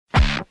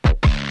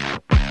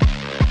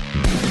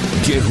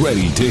Get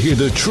ready to hear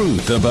the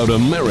truth about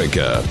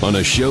America on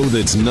a show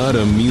that's not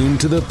immune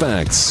to the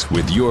facts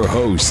with your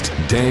host,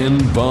 Dan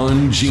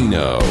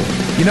Bongino.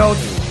 You know,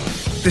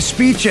 the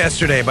speech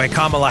yesterday by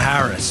Kamala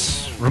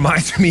Harris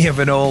reminds me of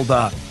an old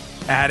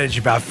adage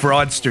about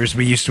fraudsters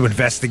we used to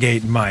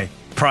investigate in my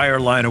prior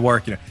line of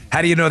work. You know,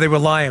 how do you know they were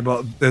lying?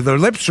 Well, their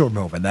lips were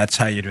moving. That's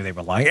how you knew they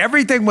were lying.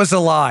 Everything was a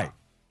lie.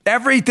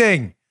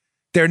 Everything.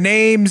 Their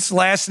names,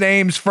 last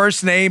names,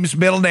 first names,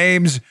 middle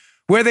names,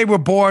 where they were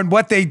born,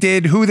 what they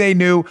did, who they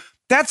knew.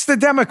 That's the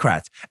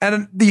Democrats.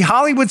 And the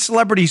Hollywood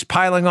celebrities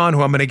piling on,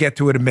 who I'm going to get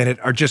to in a minute,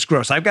 are just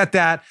gross. I've got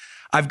that.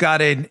 I've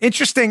got an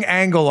interesting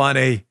angle on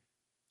a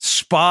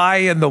spy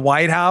in the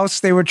White House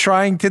they were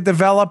trying to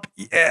develop.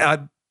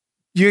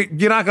 You're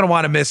not going to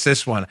want to miss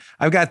this one.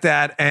 I've got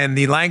that. And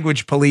the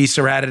language police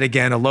are at it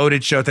again. A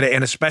loaded show today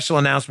and a special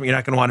announcement you're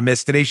not going to want to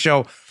miss. Today's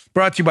show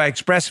brought to you by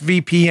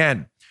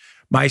ExpressVPN.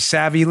 My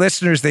savvy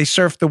listeners, they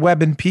surf the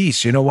web in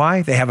peace. You know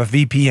why? They have a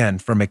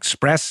VPN from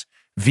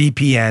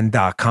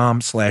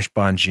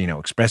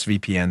expressvpn.com/Bongino.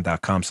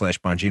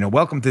 expressvpn.com/Bongino.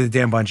 Welcome to the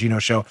Dan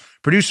Bongino Show.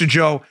 Producer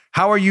Joe,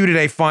 how are you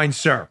today, fine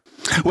sir?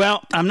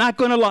 Well, I'm not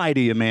going to lie to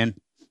you, man.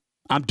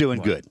 I'm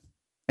doing good.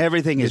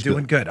 Everything is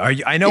doing good. Are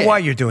you? I know why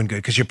you're doing good,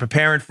 because you're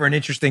preparing for an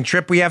interesting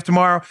trip we have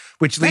tomorrow,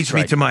 which leads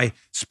me to my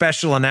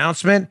special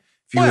announcement.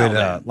 If you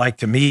would like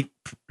to meet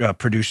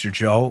Producer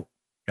Joe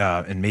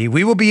and me,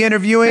 we will be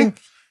interviewing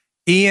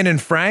Ian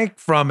and Frank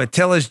from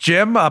Attila's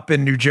Gym up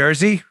in New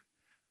Jersey.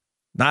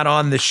 Not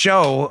on the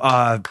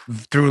show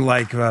through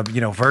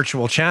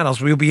virtual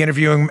channels. We'll be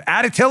interviewing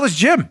at Attila's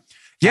Gym.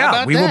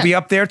 Yeah, we will be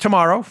up there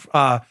tomorrow,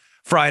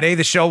 Friday.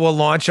 The show will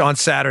launch on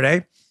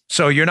Saturday.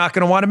 So you're not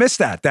going to want to miss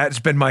that. That's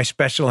been my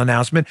special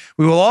announcement.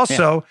 We will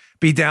also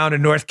be down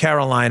in North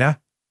Carolina,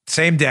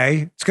 same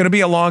day. It's going to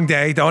be a long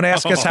day. Don't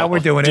ask us how we're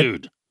doing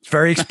it. It's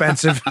very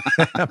expensive.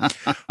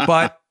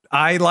 But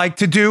I like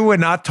to do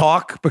and not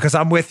talk because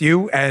I'm with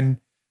you. And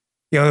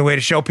the only way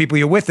to show people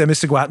you're with them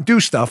is to go out and do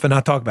stuff and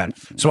not talk about it.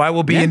 So I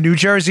will be in New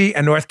Jersey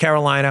and North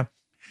Carolina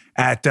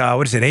at,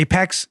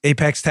 Apex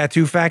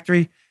Tattoo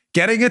Factory.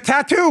 Getting a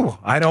tattoo.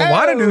 I don't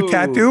want a new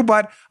tattoo,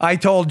 but I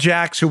told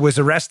Jax, who was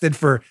arrested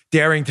for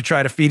daring to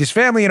try to feed his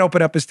family and open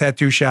up his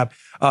tattoo shop,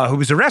 who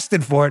was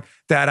arrested for it,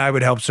 that I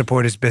would help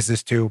support his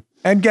business too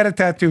and get a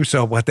tattoo.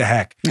 So what the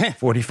heck?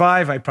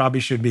 45, I probably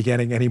shouldn't be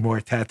getting any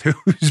more tattoos.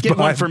 Get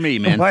one for me,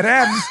 man.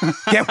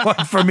 Get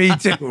one for me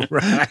too,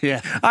 right?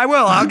 Yeah. I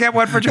will. I'll get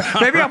one for Joe.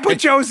 Maybe I'll put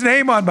Joe's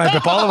name on my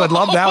bed. Paula would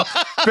love that.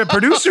 But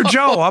Producer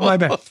Joe on my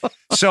bed.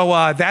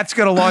 So that's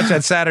going to launch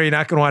on Saturday. You're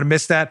not going to want to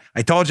miss that.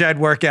 I told you I'd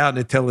work out in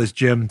Attila's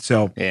Gym.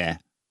 So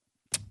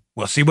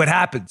we'll see what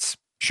happens.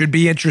 Should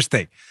be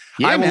interesting.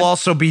 Yeah, I will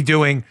also be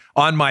doing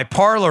on my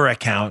Parler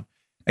account,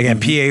 again,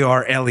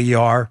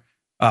 Parler.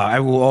 I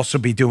will also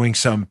be doing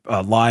some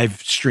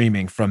live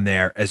streaming from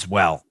there as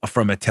well,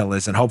 from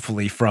Attila's and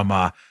hopefully from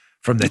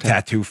the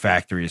Tattoo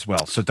Factory as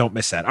well. So don't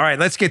miss that. All right,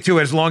 let's get to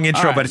it. It's a long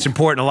intro, but it's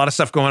important. A lot of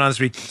stuff going on this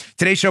week.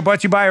 Today's show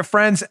brought to you by our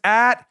friends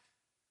at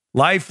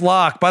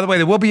LifeLock. By the way,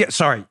 there will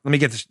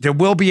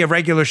be a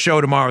regular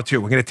show tomorrow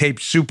too. We're going to tape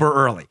super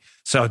early.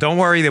 So don't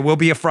worry, there will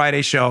be a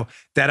Friday show.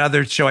 That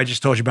other show I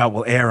just told you about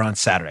will air on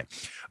Saturday.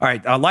 All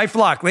right,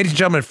 LifeLock. Ladies and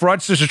gentlemen,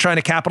 fraudsters are trying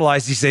to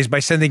capitalize these days by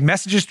sending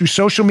messages through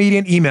social media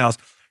and emails,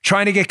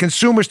 trying to get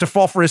consumers to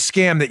fall for a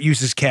scam that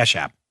uses Cash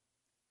App.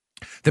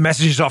 The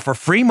messages offer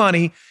free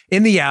money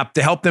in the app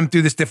to help them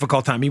through this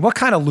difficult time. I mean, what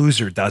kind of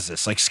loser does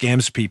this? Like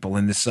scams people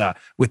in this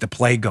with the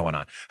plague going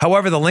on.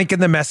 However, the link in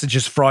the message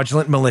is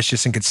fraudulent,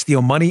 malicious, and could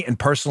steal money and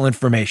personal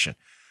information.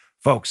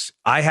 Folks,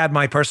 I had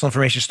my personal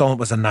information stolen. It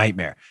was a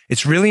nightmare.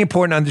 It's really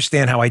important to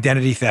understand how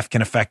identity theft can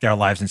affect our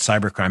lives in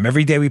cybercrime.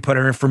 Every day we put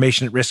our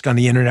information at risk on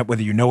the internet,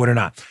 whether you know it or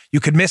not.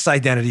 You could miss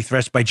identity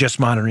threats by just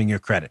monitoring your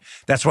credit.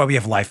 That's why we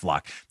have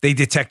LifeLock. They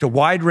detect a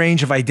wide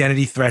range of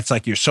identity threats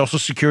like your social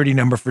security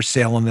number for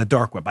sale on the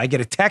dark web. I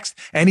get a text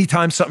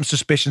anytime something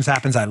suspicious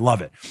happens. I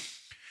love it.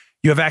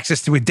 You have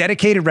access to a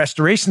dedicated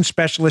restoration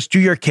specialist to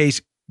your case.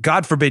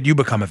 God forbid you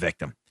become a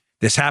victim.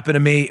 This happened to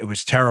me. It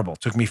was terrible.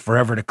 It took me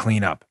forever to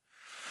clean up.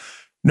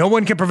 No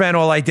one can prevent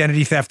all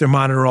identity theft or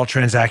monitor all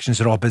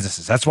transactions at all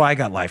businesses. That's why I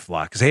got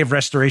LifeLock, because they have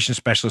restoration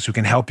specialists who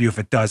can help you if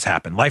it does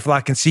happen.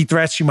 LifeLock can see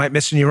threats you might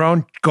miss on your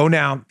own. Go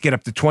now, get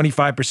up to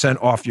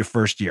 25% off your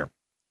first year.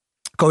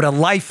 Go to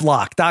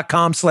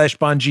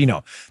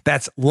lifelock.com/Bongino.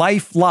 That's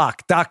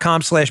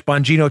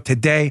lifelock.com/Bongino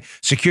today.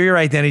 Secure your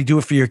identity. Do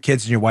it for your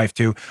kids and your wife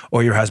too,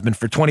 or your husband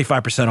for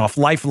 25% off.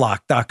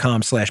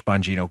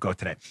 Lifelock.com/Bongino. Go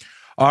today.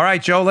 All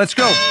right, Joe, let's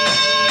go.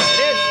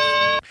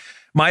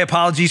 My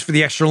apologies for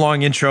the extra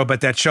long intro,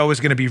 but that show is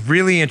going to be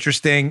really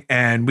interesting,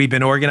 and we've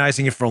been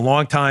organizing it for a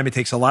long time. It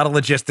takes a lot of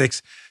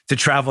logistics to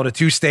travel to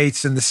 2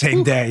 states in the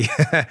same day,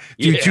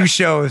 do 2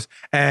 shows,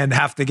 and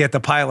have to get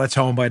the pilots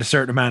home by a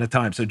certain amount of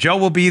time. So Joe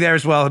will be there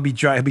as well.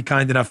 He'll be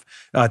kind enough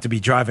to be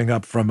driving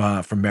up from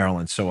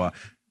Maryland. So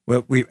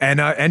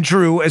and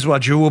Drew as well.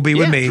 Drew will be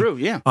with me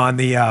on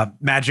the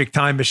magic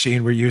time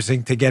machine we're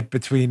using to get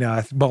between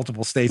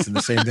multiple states in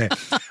the same day.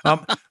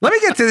 Let me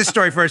get to this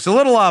story first. A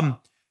little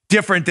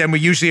different than we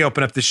usually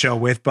open up the show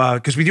with,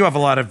 because we do have a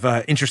lot of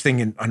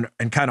interesting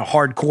and kind of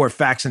hardcore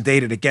facts and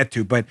data to get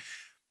to. But,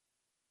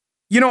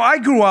 I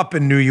grew up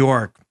in New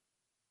York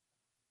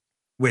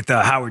with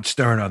Howard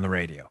Stern on the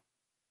radio.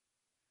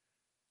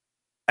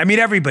 I mean,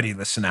 everybody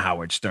listened to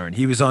Howard Stern.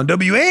 He was on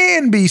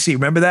WNBC,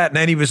 remember that? And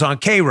then he was on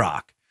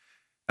K-Rock.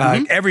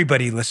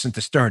 Everybody listened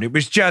to Stern. It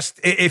was just,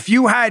 if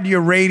you had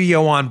your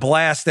radio on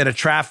blast at a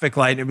traffic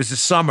light, it was the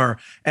summer,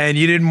 and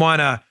you didn't want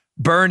to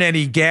burn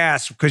any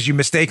gas because you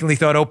mistakenly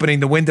thought opening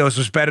the windows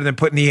was better than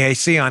putting the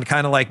AC on,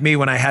 kind of like me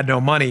when I had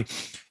no money.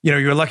 You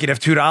were lucky to have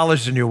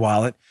 $2 in your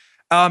wallet.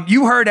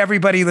 You heard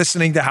everybody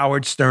listening to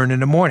Howard Stern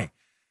in the morning.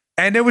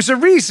 And there was a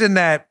reason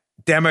that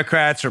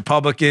Democrats,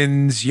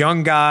 Republicans,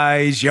 young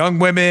guys, young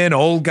women,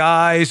 old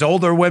guys,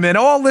 older women,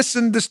 all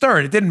listened to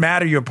Stern. It didn't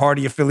matter your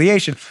party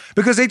affiliation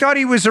because they thought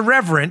he was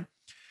irreverent.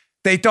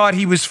 They thought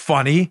he was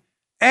funny.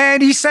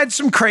 And he said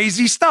some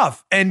crazy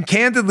stuff. And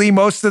candidly,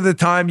 most of the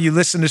time you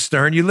listen to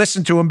Stern, you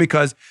listen to him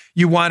because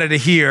you wanted to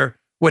hear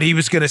what he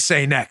was going to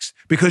say next,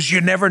 because you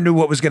never knew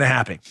what was going to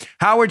happen.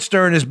 Howard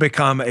Stern has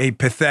become a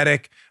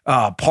pathetic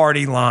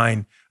party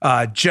line,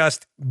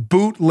 just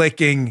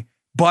bootlicking,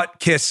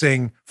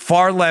 butt-kissing,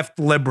 far-left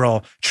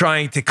liberal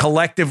trying to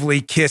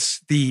collectively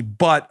kiss the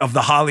butt of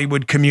the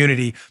Hollywood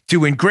community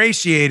to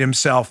ingratiate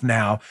himself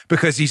now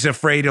because he's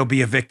afraid he'll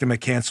be a victim of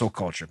cancel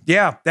culture.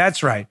 Yeah,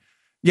 that's right.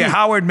 Yeah,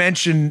 Howard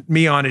mentioned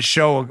me on his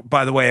show,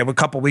 by the way, a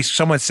couple of weeks.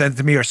 Someone said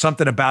to me or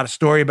something about a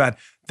story about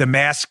the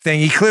mask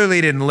thing. He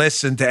clearly didn't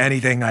listen to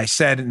anything I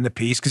said in the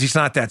piece because he's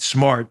not that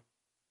smart.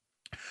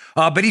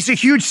 But he's a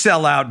huge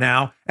sellout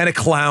now and a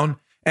clown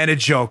and a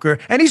joker.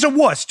 And he's a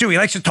wuss, too. He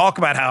likes to talk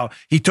about how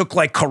he took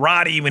like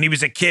karate when he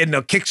was a kid and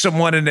he'll kick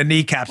someone in the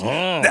kneecaps.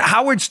 Oh.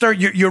 Howard Stern,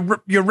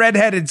 your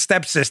redheaded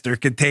stepsister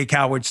could take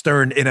Howard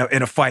Stern in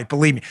a fight.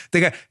 Believe me.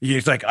 The guy,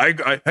 he's like,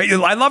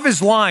 I love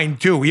his line,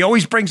 too. He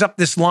always brings up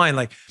this line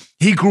like,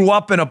 he grew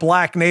up in a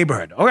black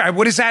neighborhood. All right,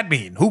 what does that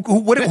mean?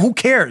 Who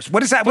cares?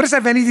 What does that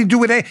have anything to do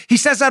with it? He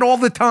says that all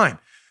the time.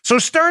 So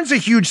Stern's a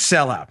huge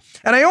sellout.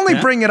 And I only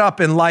bring it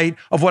up in light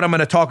of what I'm going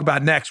to talk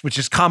about next, which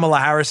is Kamala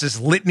Harris's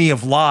litany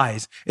of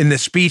lies in the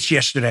speech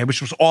yesterday, which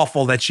was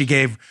awful that she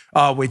gave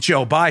with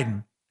Joe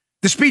Biden.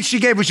 The speech she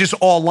gave was just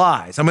all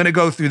lies. I'm going to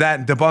go through that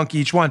and debunk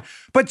each one.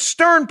 But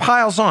Stern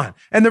piles on.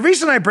 And the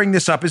reason I bring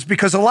this up is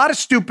because a lot of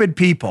stupid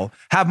people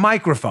have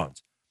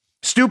microphones.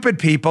 Stupid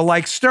people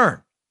like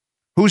Stern,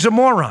 who's a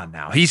moron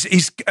now.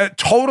 He's a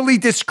totally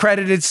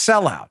discredited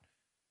sellout.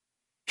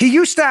 He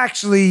used to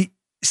actually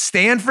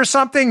stand for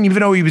something, even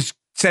though he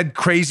said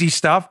crazy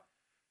stuff.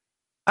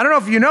 I don't know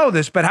if you know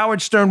this, but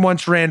Howard Stern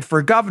once ran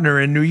for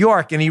governor in New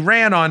York, and he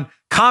ran on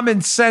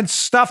common sense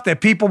stuff that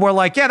people were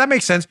like, yeah, that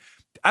makes sense.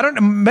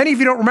 Many of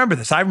you don't remember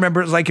this. I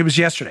remember it like it was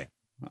yesterday.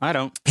 I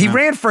don't. He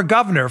ran for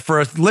governor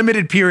for a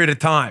limited period of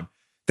time.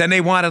 Then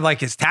they wanted like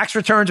his tax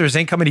returns or his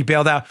income, and he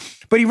bailed out.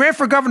 But he ran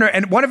for governor,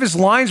 and one of his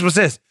lines was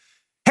this: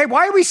 hey,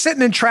 why are we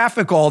sitting in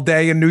traffic all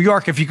day in New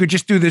York if you could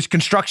just do this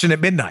construction at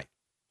midnight?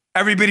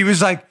 Everybody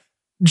was like,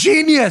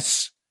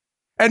 genius.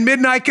 And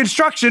midnight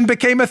construction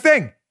became a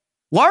thing,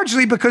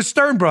 largely because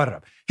Stern brought it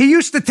up. He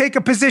used to take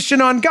a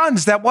position on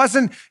guns that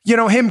wasn't,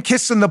 him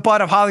kissing the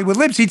butt of Hollywood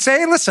libs. He'd say,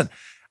 hey, listen,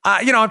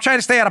 I'm trying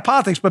to stay out of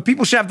politics, but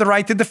people should have the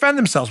right to defend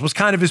themselves, was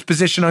kind of his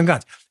position on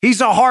guns.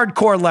 He's a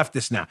hardcore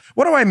leftist now.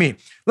 What do I mean?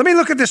 Let me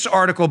look at this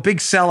article, big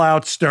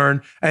sellout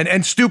Stern,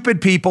 and stupid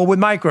people with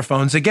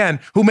microphones, again,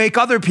 who make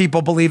other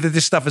people believe that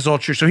this stuff is all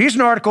true. So here's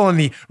an article in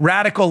the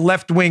radical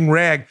left-wing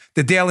rag,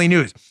 the Daily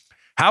News.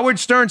 Howard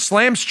Stern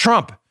slams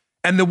Trump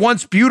and the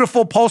once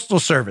beautiful Postal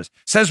Service.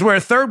 Says we're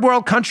a third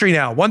world country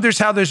now. Wonders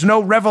how there's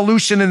no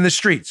revolution in the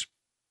streets.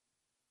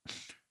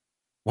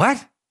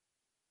 What?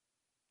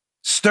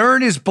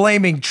 Stern is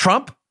blaming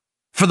Trump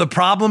for the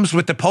problems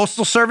with the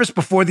Postal Service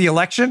before the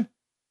election?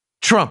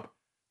 Trump.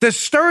 Does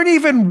Stern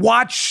even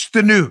watch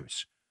the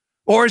news?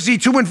 Or is he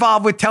too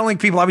involved with telling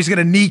people how he's going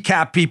to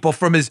kneecap people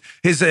from his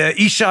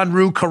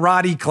Ishan-Ryu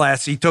karate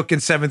class he took in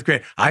 7th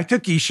grade? I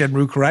took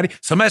Ishan-Ryu karate.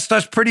 Some of that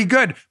stuff's pretty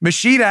good.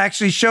 Machida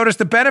actually showed us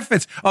the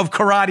benefits of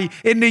karate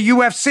in the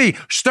UFC.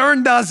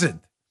 Stern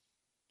doesn't.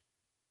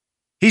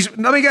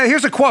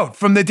 Here's a quote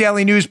from the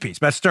Daily News piece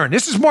about Stern.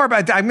 This is more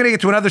about, I'm going to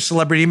get to another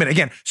celebrity in a minute.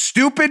 Again,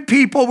 stupid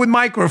people with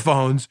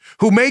microphones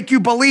who make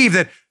you believe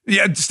that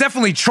it's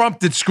definitely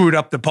Trump that screwed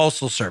up the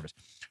Postal Service.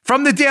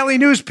 From the Daily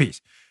News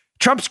piece.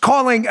 Trump's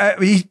calling,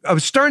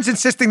 Stern's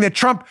insisting that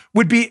Trump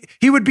would be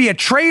a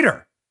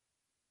traitor.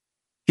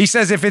 He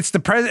says if it's the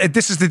president,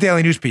 this is the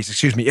Daily News piece,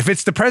 excuse me. If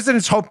it's the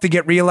president's hope to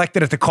get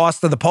reelected at the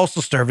cost of the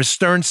Postal Service,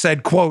 Stern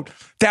said, quote,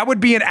 that would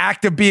be an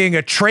act of being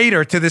a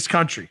traitor to this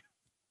country.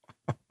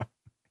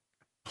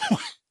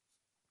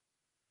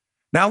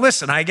 Now,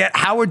 listen, I get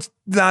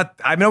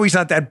I know he's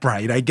not that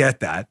bright. I get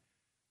that.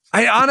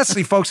 I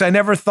honestly, folks, I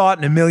never thought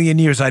in a million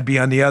years I'd be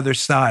on the other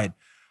side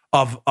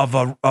of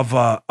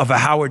a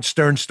Howard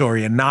Stern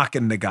story and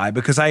knocking the guy,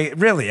 because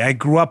I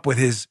grew up with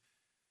his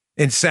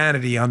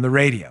insanity on the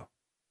radio.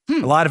 A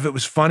lot of it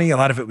was funny. A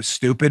lot of it was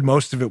stupid.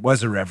 Most of it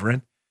was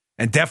irreverent,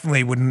 and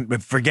definitely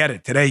wouldn't forget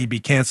it. Today, he'd be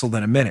canceled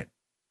in a minute.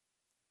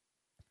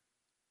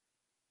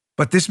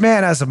 But this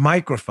man has a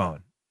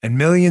microphone and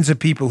millions of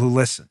people who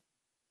listen.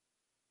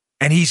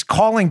 And he's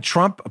calling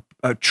Trump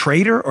a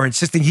traitor, or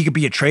insisting he could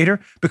be a traitor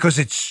because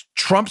it's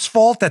Trump's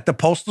fault that the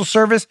Postal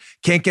Service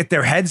can't get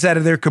their heads out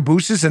of their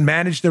cabooses and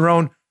manage their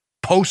own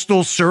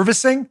postal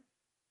servicing.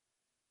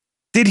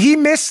 Did he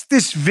miss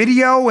this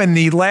video in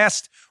the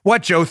last,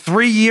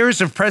 3 years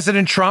of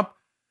President Trump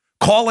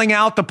calling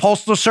out the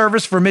Postal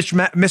Service for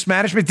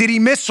mismanagement? Did he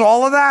miss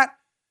all of that?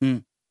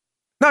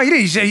 No,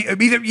 he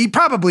didn't. He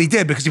probably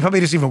did, because he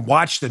probably doesn't even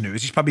watch the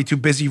news. He's probably too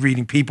busy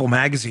reading People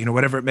magazine or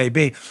whatever it may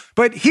be.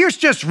 But here's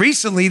just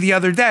recently, the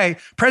other day,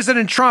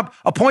 President Trump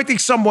appointing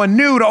someone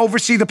new to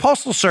oversee the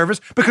Postal Service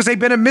because they've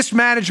been a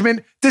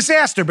mismanagement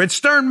disaster. But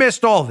Stern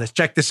missed all of this.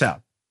 Check this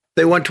out.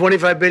 They want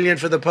 $25 billion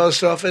for the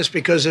post office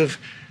because of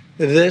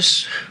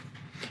this.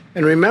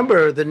 And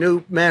remember, the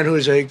new man,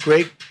 who's a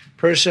great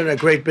person, a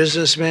great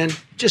businessman,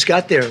 just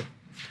got there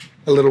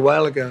a little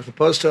while ago. The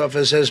post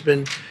office has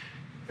been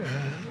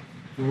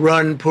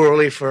run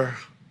poorly for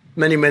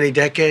many, many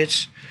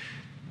decades.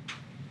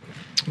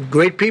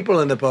 Great people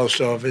in the post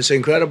office,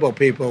 incredible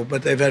people,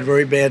 but they've had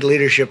very bad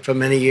leadership for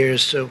many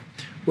years, so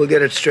we'll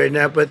get it straightened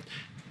out. But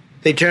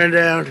they turned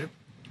down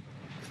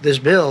this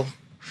bill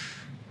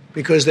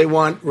because they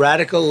want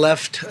radical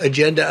left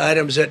agenda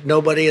items that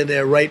nobody in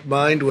their right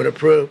mind would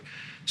approve.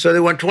 So they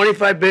want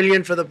 $25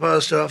 billion for the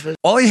post office.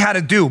 All he had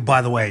to do,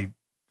 by the way,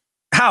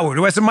 Howard,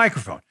 who has a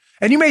microphone,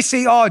 and you may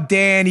say, oh,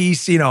 Dan,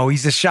 he's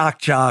a shock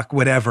jock,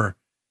 whatever.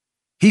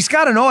 He's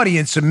got an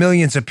audience of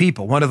millions of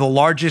people, one of the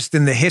largest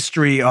in the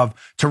history of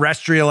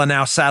terrestrial and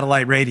now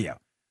satellite radio.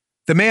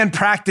 The man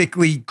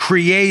practically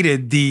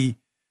created the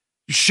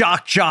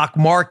shock jock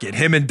market,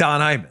 him and Don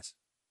Imus.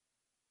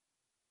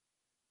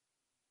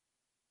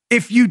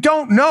 If you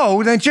don't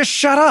know, then just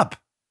shut up.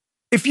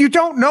 If you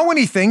don't know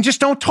anything,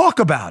 just don't talk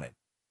about it.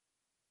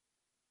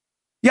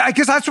 Yeah,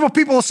 because that's what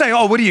people will say.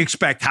 Oh, what do you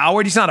expect,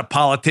 Howard? He's not a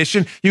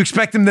politician. You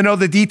expect him to know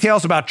the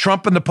details about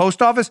Trump and the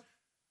post office?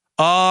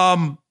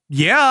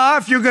 Yeah,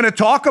 if you're going to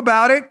talk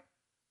about it.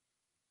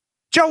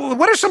 Joe,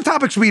 what are some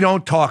topics we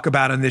don't talk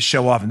about on this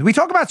show often? Do we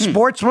talk about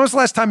sports? When was the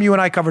last time you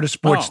and I covered a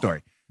sports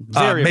story? Maybe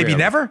rarely.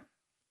 Never?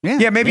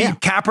 Maybe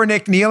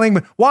Kaepernick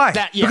kneeling. Why?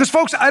 Because,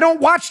 folks, I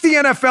don't watch the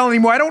NFL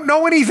anymore. I don't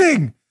know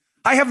anything.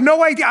 I have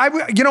no idea.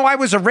 I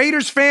was a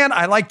Raiders fan.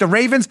 I like the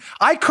Ravens.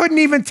 I couldn't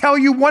even tell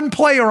you one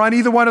player on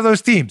either one of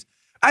those teams.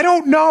 I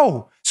don't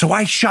know. So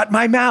I shut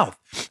my mouth.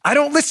 I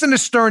don't listen to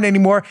Stern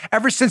anymore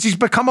ever since he's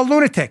become a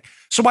lunatic.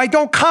 So I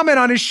don't comment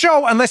on his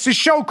show unless his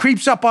show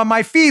creeps up on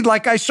my feed,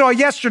 like I saw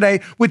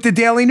yesterday with the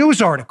Daily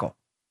News article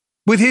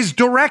with his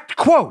direct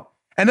quote.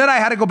 And then I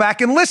had to go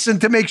back and listen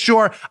to make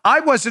sure I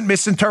wasn't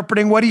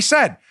misinterpreting what he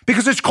said,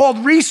 because it's called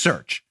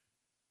research.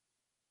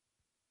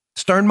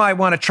 Stern might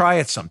want to try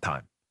it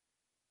sometime.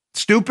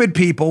 Stupid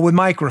people with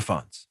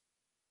microphones.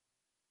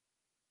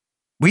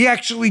 We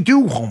actually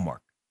do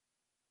homework.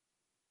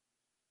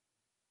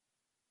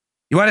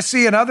 You want to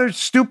see another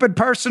stupid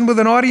person with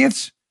an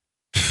audience?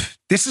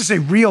 This is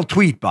a real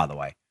tweet, by the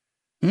way.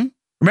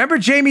 Remember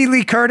Jamie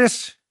Lee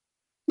Curtis?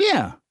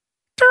 Yeah.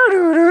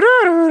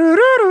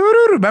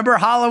 Remember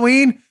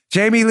Halloween?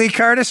 Jamie Lee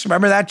Curtis?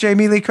 Remember that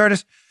Jamie Lee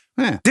Curtis?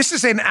 Yeah. This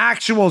is an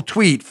actual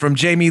tweet from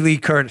Jamie Lee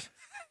Curtis.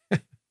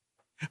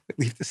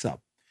 Leave this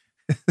up.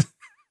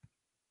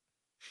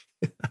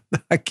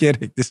 I'm not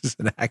kidding. This is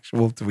an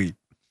actual tweet.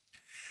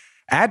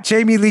 At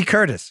Jamie Lee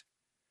Curtis,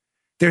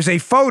 there's a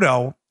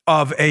photo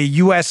of a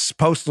U.S.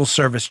 Postal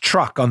Service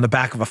truck on the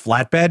back of a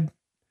flatbed.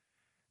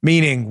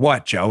 Meaning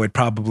what, Joe? It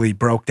probably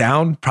broke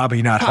down.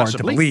 Probably not hard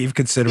to believe,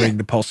 considering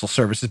the Postal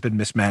Service has been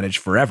mismanaged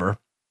forever.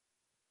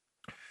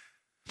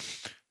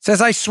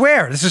 Says, I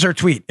swear, this is her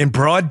tweet, in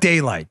broad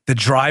daylight, the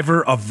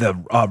driver of the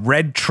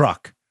red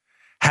truck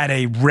had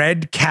a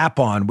red cap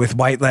on with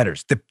white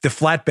letters. The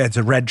flatbed's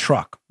a red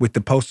truck with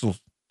the Postal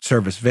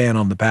Service van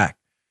on the back.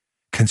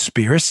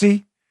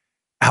 Conspiracy?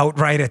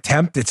 Outright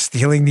attempt at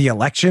stealing the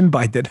election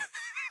by the...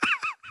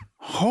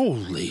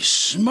 Holy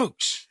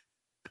smokes.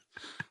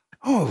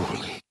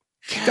 Holy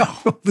cow. Don't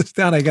hold this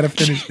down. I got to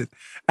finish it.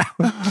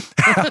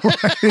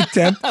 Outright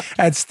attempt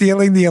at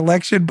stealing the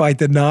election by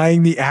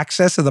denying the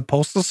access of the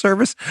Postal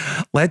Service.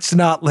 Let's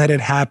not let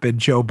it happen,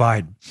 Joe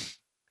Biden.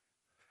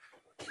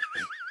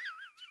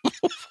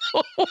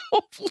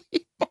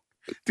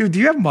 Dude, do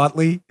you have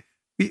Motley?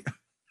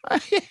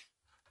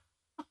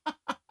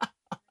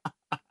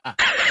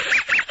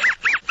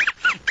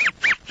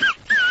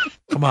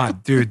 Come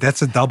on, dude.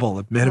 That's a double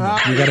at minimum.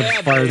 You got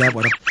to fire that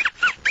one up.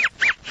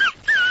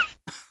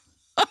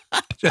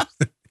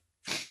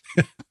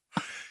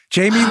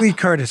 Jamie Lee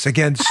Curtis,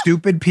 again,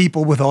 stupid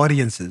people with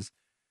audiences,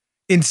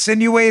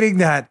 insinuating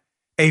that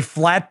a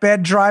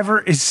flatbed driver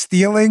is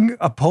stealing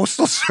a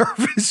Postal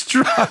Service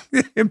truck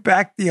to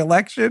impact the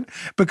election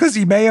because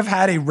he may have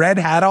had a red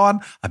hat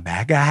on, a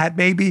MAGA hat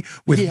maybe,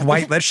 with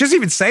white letters. She doesn't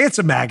even say it's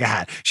a MAGA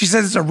hat. She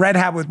says it's a red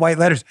hat with white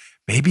letters.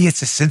 Maybe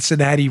it's a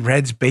Cincinnati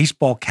Reds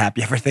baseball cap.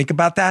 You ever think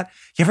about that?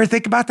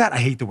 I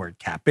hate the word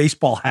cap,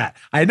 baseball hat.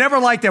 I never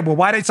liked that. Well,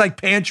 why? It's like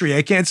pantry.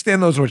 I can't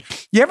stand those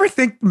words. You ever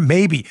think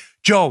maybe,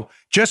 Joe,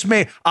 just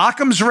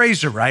Occam's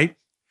razor, right?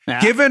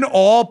 Given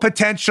all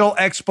potential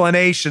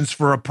explanations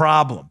for a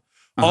problem,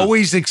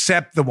 always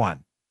accept the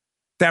one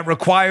that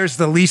requires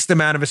the least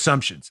amount of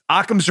assumptions.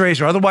 Occam's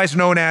razor, otherwise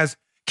known as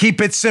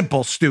keep it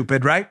simple,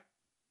 stupid, right?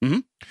 Mm-hmm.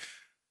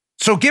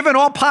 So given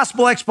all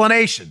possible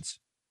explanations,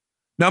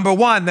 number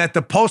one, that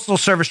the Postal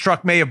Service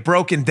truck may have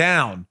broken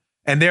down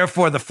and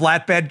therefore the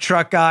flatbed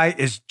truck guy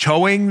is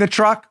towing the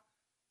truck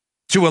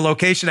to a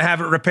location to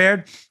have it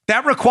repaired,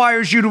 that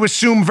requires you to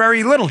assume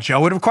very little,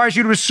 Joe. It requires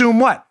you to assume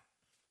what?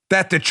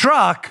 That the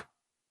truck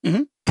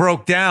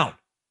broke down.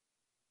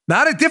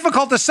 Not a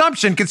difficult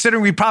assumption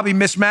considering we probably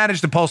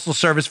mismanaged the Postal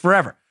Service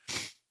forever.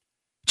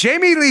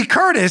 Jamie Lee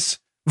Curtis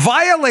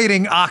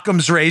violating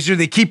Occam's razor,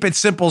 the keep it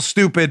simple,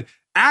 stupid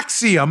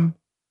axiom.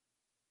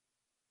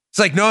 It's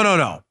like,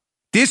 no.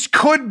 This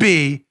could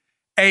be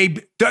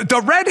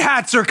the red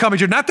hats are coming,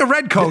 not the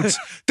red coats.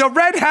 The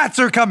red hats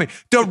are coming.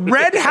 The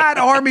red hat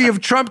army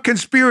of Trump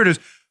conspirators.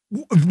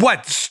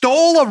 What?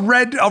 Stole a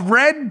red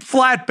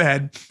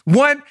flatbed,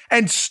 went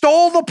and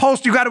stole the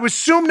post. You got to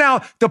assume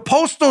now the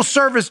Postal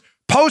Service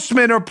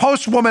postman or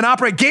postwoman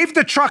operator gave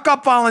the truck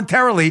up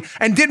voluntarily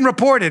and didn't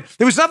report it.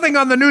 There was nothing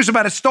on the news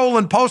about a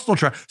stolen postal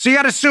truck. So you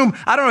got to assume,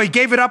 I don't know, he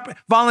gave it up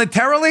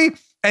voluntarily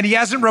and he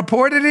hasn't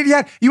reported it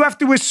yet. You have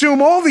to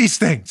assume all these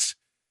things.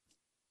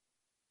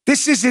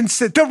 This is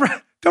insane. The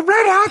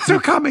red hats are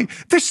coming.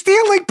 They're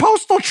stealing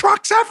postal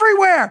trucks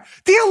everywhere.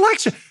 The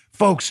election.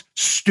 Folks,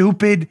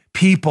 stupid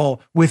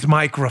people with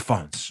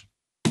microphones.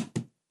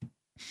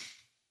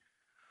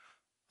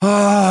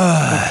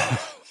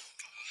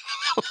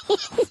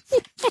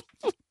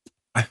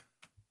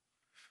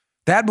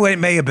 That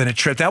may have been a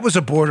trip. That was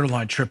a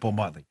borderline triple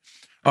Mudley.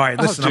 All right,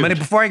 listen,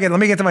 let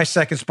me get to my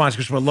second sponsor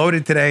because we're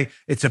loaded today.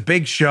 It's a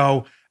big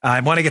show. I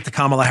want to get to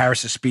Kamala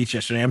Harris's speech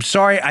yesterday. I'm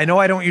sorry. I know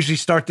I don't usually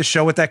start the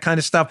show with that kind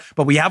of stuff,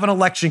 but we have an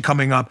election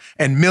coming up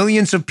and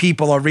millions of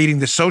people are reading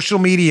the social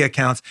media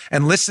accounts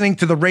and listening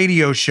to the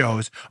radio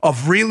shows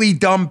of really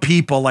dumb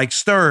people like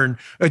Stern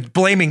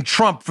blaming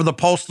Trump for the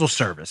Postal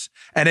Service.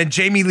 And then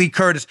Jamie Lee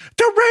Curtis,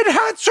 the red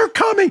hats are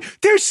coming.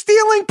 They're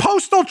stealing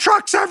postal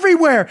trucks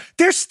everywhere.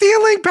 They're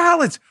stealing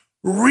ballots.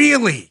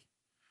 Really?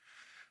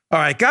 All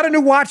right. Got a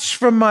new watch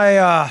from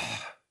my,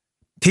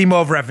 team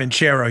over at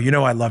Vincero. You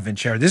know I love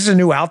Vincero. This is a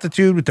new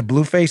Altitude with the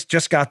blue face.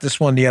 Just got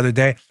this one the other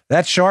day.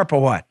 That's sharp or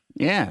what?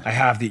 Yeah. I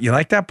have the. You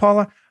like that,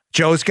 Paula?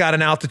 Joe's got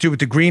an Altitude with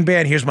the green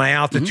band. Here's my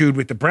Altitude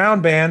with the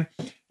brown band.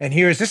 And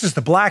this is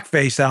the black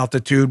face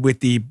Altitude with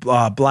the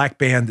black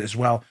band as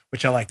well,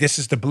 which I like. This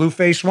is the blue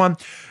face one.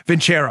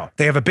 Vincero.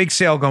 They have a big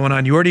sale going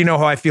on. You already know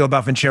how I feel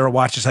about Vincero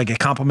watches. I get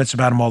compliments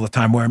about them all the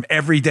time. Wear them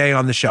every day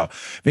on the show.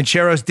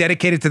 Vincero is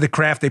dedicated to the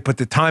craft. They put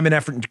the time and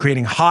effort into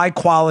creating high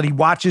quality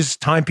watches,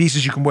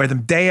 timepieces. You can wear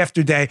them day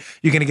after day.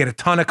 You're going to get a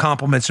ton of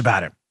compliments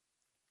about it.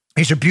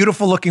 These are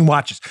beautiful looking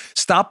watches.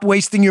 Stop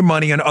wasting your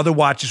money on other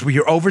watches where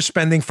you're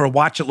overspending for a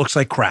watch that looks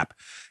like crap.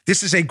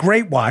 This is a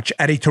great watch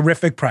at a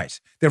terrific price.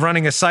 They're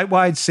running a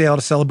site-wide sale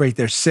to celebrate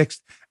their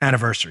 6th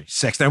anniversary.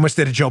 6th. I almost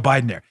did a Joe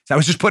Biden there. So I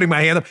was just putting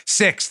my hand up.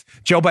 6th.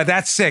 Joe Biden,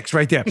 that's 6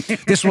 right there.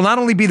 This will not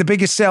only be the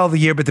biggest sale of the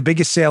year, but the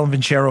biggest sale in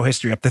Vincero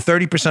history. Up to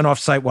 30% off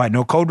site-wide.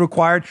 No code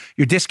required.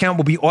 Your discount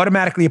will be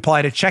automatically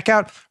applied at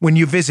checkout when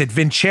you visit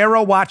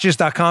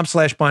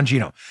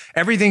vincerowatches.com/Bongino.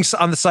 Everything's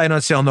on the site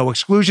on sale. No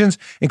exclusions,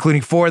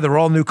 including 4 of their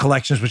all-new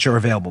collections, which are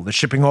available. They're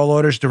shipping all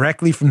orders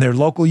directly from their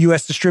local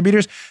U.S.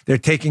 distributors. They're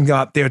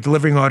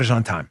delivering orders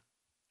on time.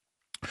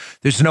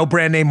 There's no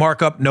brand name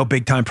markup, no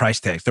big time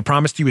price tags. The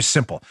promise to you is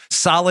simple.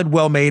 Solid,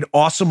 well-made,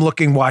 awesome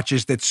looking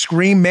watches that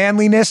scream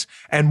manliness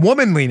and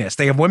womanliness.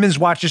 They have women's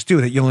watches too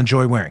that you'll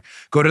enjoy wearing.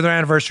 Go to their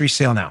anniversary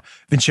sale now.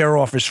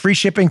 Vincero offers free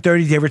shipping,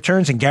 30-day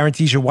returns, and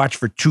guarantees your watch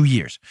for 2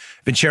 years.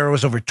 Vincero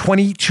has over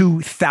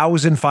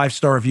 22,000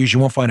 5-star reviews. You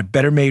won't find a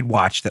better made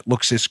watch that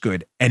looks this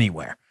good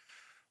anywhere.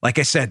 Like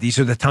I said, these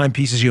are the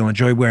timepieces you'll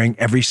enjoy wearing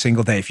every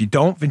single day. If you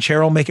don't,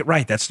 Vincero will make it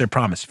right. That's their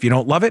promise. If you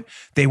don't love it,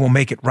 they will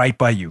make it right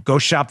by you. Go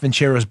shop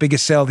Vincero's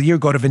biggest sale of the year.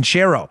 Go to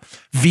Vincero,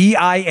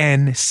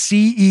 Vincero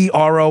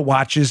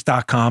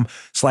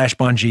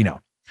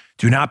watches.com/Bongino.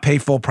 Do not pay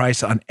full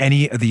price on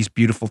any of these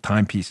beautiful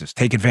timepieces.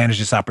 Take advantage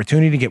of this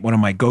opportunity to get one of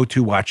my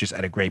go-to watches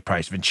at a great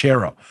price.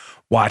 Vincero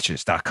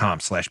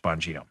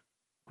watches.com/Bongino.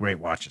 Great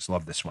watches.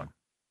 Love this one.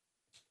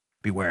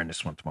 Be wearing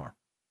this one tomorrow.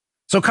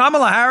 So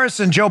Kamala Harris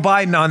and Joe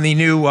Biden on the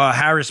new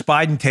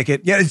Harris-Biden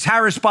ticket. Yeah, it's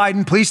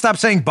Harris-Biden. Please stop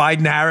saying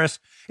Biden-Harris.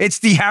 It's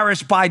the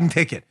Harris-Biden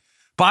ticket.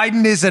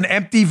 Biden is an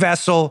empty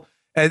vessel.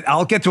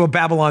 I'll get to a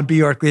Babylon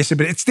Bee article,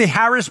 but it's the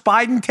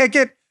Harris-Biden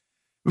ticket.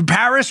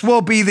 Harris will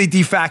be the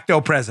de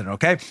facto president,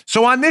 okay?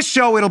 So on this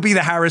show, it'll be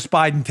the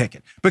Harris-Biden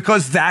ticket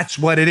because that's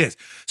what it is.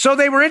 So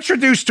they were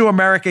introduced to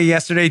America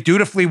yesterday,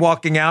 dutifully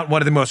walking out,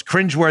 one of the most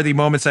cringeworthy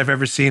moments I've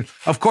ever seen.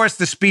 Of course,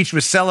 the speech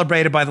was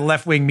celebrated by the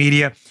left-wing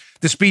media.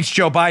 The speech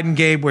Joe Biden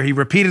gave where he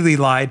repeatedly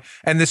lied,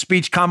 and the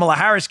speech Kamala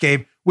Harris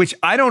gave which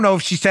I don't know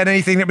if she said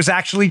anything that was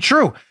actually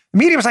true. The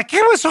media was like,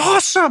 it was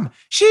awesome.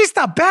 She's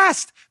the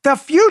best. The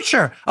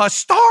future. A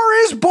star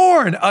is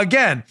born.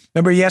 Again,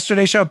 remember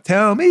yesterday's show?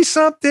 Tell me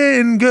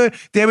something good.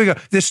 There we go.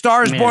 The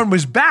Star is Born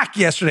was back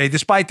yesterday,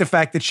 despite the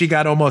fact that she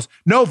got almost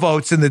no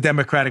votes in the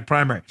Democratic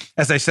primary,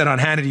 as I said on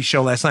Hannity's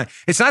show last night.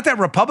 It's not that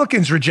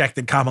Republicans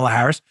rejected Kamala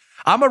Harris.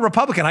 I'm a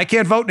Republican. I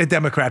can't vote in a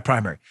Democrat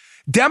primary.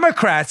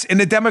 Democrats in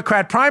the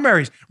Democrat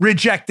primaries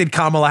rejected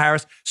Kamala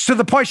Harris to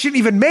the point she didn't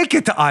even make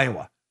it to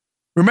Iowa.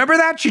 Remember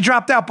that? She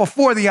dropped out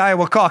before the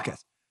Iowa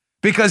caucus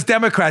because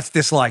Democrats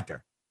disliked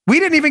her. We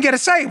didn't even get a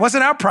say. It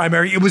wasn't our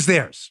primary. It was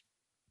theirs.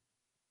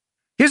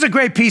 Here's a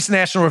great piece,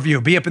 National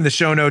Review. Be up in the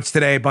show notes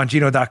today,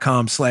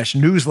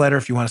 bongino.com/newsletter.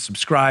 If you want to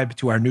subscribe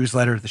to our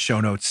newsletter, the show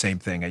notes, same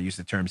thing. I use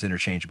the terms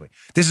interchangeably.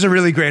 This is a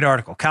really great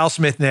article. Cal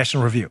Smith,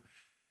 National Review.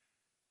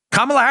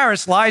 Kamala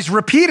Harris lies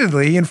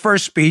repeatedly in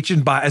first speech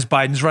as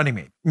Biden's running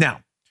mate.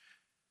 Now,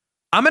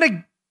 I'm going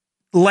to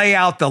lay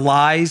out the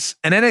lies,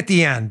 and then at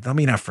the end, let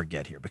me not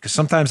forget here, because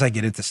sometimes I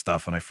get into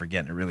stuff and I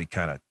forget, and it really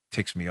kind of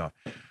ticks me off.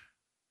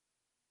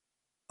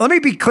 Let me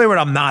be clear what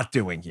I'm not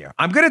doing here.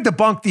 I'm going to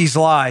debunk these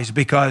lies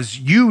because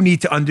you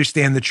need to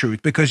understand the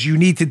truth, because you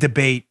need to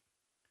debate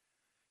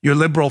your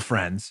liberal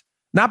friends,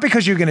 not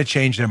because you're going to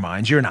change their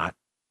minds. You're not.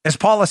 As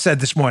Paula said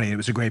this morning, it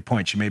was a great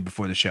point she made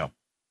before the show.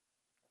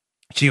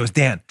 She goes,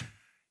 Dan,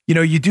 you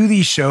know, you do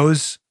these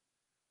shows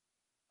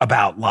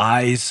about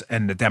lies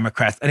and the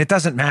Democrats, and it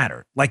doesn't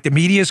matter. Like, the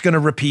media is going to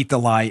repeat the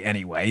lie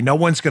anyway. No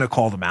one's going to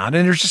call them out,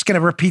 and they're just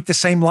going to repeat the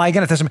same lie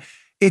again.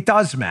 It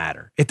does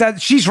matter. It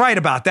does. She's right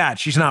about that.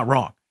 She's not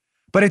wrong.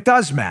 But it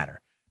does matter,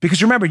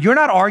 because remember, you're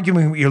not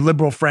arguing with your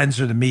liberal friends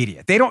or the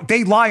media.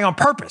 They lie on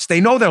purpose. They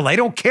know they're lying.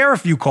 They don't care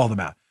if you call them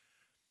out.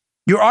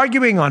 You're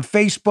arguing on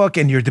Facebook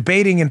and you're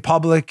debating in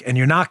public and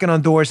you're knocking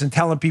on doors and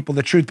telling people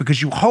the truth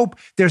because you hope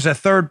there's a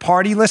third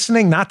party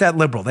listening, not that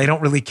liberal. They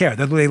don't really care.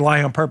 They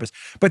lie on purpose.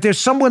 But there's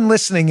someone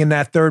listening in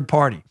that third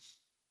party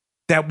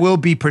that will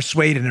be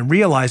persuaded and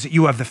realize that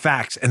you have the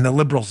facts, and the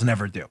liberals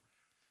never do.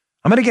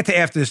 I'm going to get to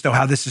after this, though,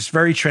 how this is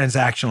very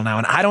transactional now,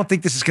 and I don't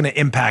think this is going to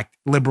impact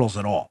liberals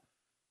at all.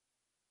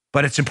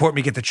 But it's important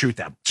we get the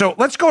truth out. So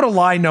let's go to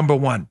lie number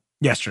one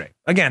yesterday.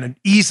 Again, an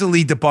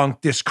easily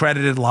debunked,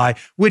 discredited lie,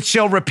 which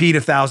she'll repeat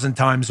 1,000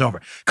 times over.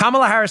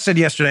 Kamala Harris said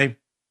yesterday,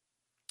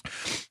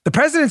 the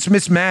president's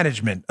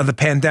mismanagement of the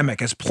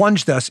pandemic has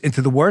plunged us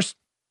into the worst,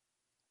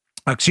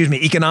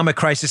 economic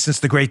crisis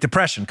since the Great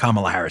Depression,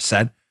 Kamala Harris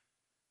said.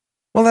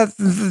 Well,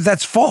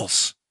 that's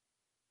false.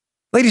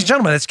 Ladies and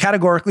gentlemen, that's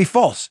categorically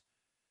false.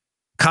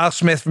 Kyle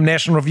Smith from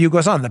National Review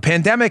goes on, the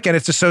pandemic and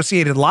its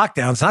associated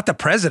lockdowns, not the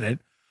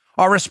president,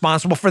 are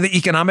responsible for the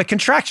economic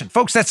contraction.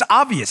 Folks, that's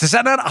obvious. Is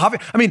that not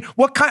obvious? I mean,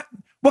 what kind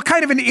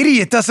of an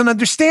idiot doesn't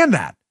understand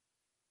that?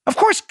 Of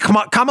course,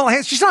 Kamala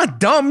Harris, she's not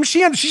dumb.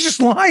 She's just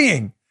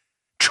lying.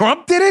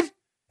 Trump did it.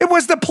 It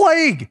was the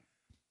plague.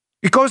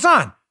 It goes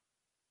on.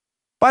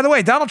 By the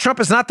way, Donald Trump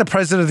is not the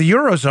president of the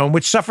Eurozone,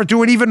 which suffered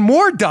through an even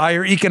more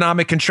dire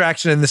economic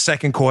contraction in the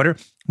second quarter,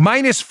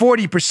 minus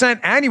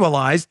 40%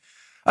 annualized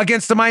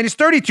against the minus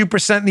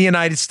 32% in the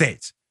United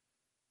States.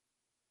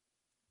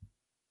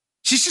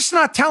 She's just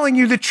not telling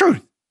you the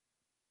truth.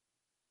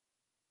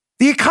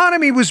 The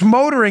economy was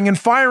motoring and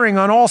firing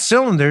on all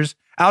cylinders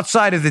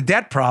outside of the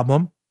debt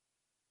problem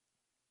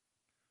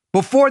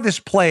before this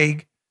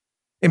plague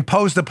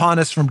imposed upon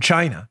us from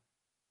China.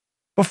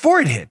 Before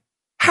it hit.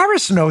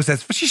 Harris knows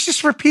that, but she's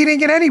just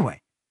repeating it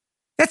anyway.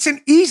 That's an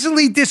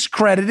easily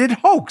discredited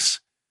hoax.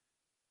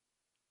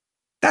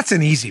 That's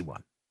an easy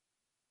one.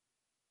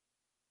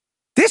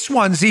 This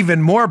one's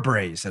even more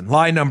brazen,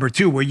 lie number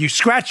two, where you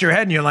scratch your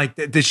head and you're like,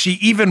 does she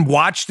even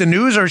watch the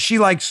news, or is she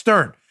like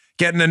Stern,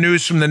 getting the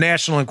news from the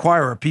National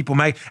Enquirer?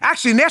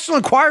 Actually, National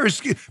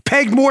Enquirer's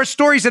pegged more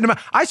stories than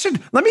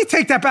let me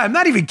take that back. I'm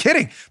not even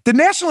kidding. The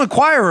National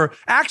Enquirer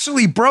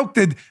actually broke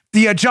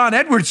the John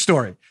Edwards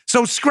story.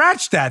 So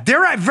scratch that.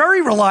 They're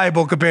very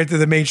reliable compared to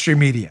the mainstream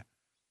media.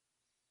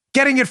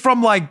 Getting it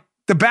from like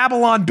the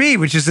Babylon Bee,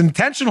 which is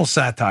intentional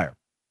satire.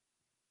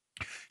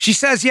 She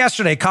says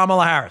yesterday,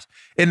 Kamala Harris,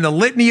 in the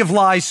Litany of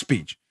Lies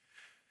speech,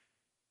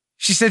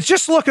 she said,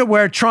 just look at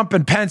where Trump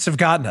and Pence have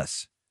gotten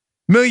us.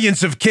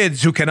 Millions of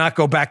kids who cannot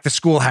go back to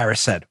school, Harris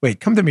said.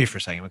 Wait, come to me for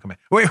a second. Come in.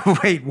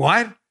 Wait,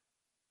 what?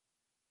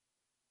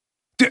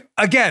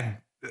 Again,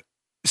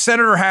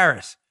 Senator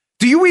Harris,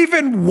 do you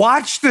even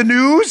watch the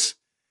news?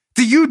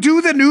 Do you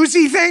do the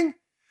newsy thing?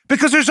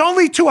 Because there's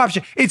only two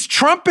options. It's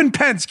Trump and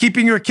Pence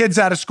keeping your kids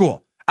out of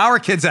school, our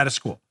kids out of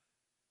school.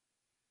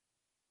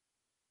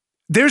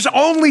 There's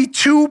only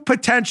two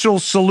potential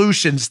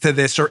solutions to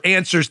this, or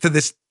answers to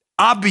this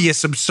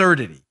obvious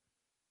absurdity.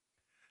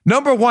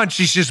 Number one,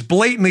 she's just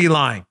blatantly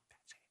lying.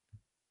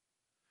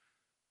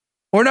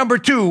 Or number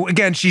two,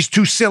 again, she's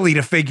too silly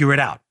to figure it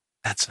out.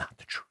 That's not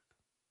the truth.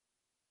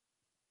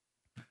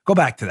 Go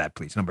back to that,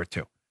 please. Number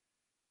two.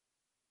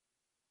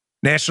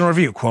 National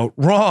Review, quote,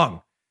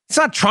 wrong. It's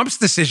not Trump's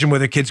decision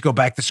whether kids go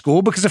back to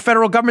school, because the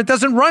federal government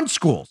doesn't run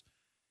schools.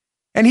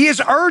 And he has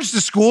urged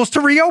the schools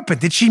to reopen.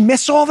 Did she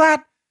miss all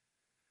that?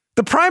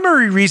 The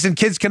primary reason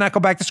kids cannot go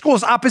back to school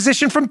is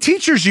opposition from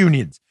teachers'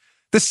 unions.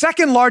 The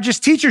second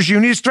largest teachers'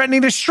 union is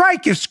threatening to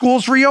strike if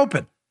schools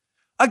reopen.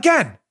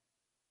 Again,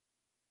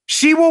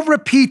 she will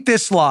repeat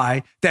this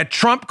lie that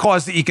Trump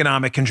caused the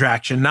economic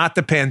contraction, not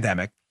the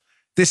pandemic.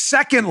 The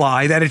second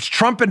lie that it's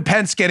Trump and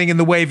Pence getting in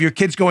the way of your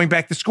kids going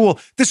back to school,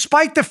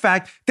 despite the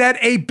fact that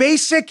a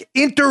basic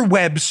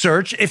interweb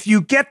search, if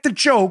you get the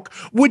joke,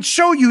 would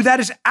show you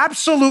that is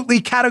absolutely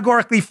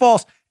categorically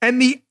false.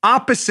 And the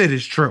opposite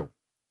is true.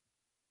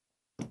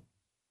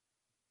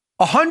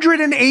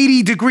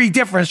 180-degree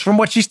difference from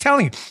what she's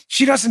telling you.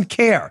 She doesn't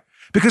care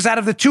because out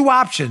of the two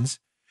options,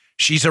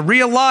 she's a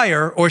real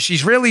liar or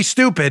she's really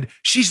stupid.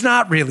 She's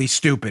not really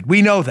stupid.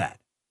 We know that.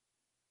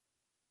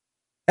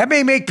 That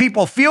may make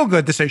people feel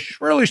good to say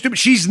she's really stupid.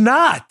 She's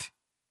not.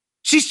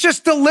 She's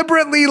just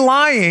deliberately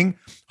lying,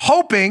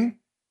 hoping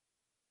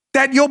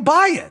that you'll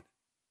buy it.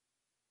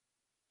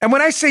 And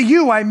when I say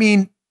you, I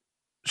mean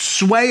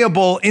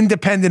swayable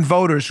independent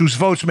voters whose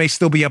votes may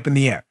still be up in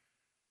the air.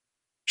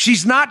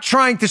 She's not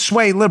trying to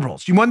sway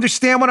liberals. You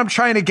understand what I'm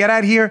trying to get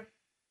at here?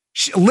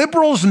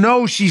 Liberals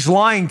know she's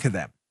lying to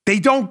them. They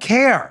don't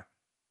care.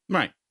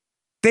 Right.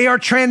 They are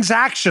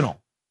transactional.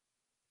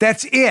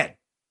 That's it.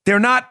 They're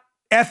not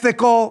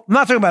ethical. I'm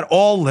not talking about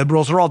all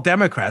liberals or all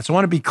Democrats. I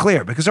want to be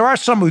clear because there are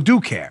some who do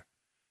care.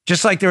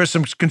 Just like there are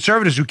some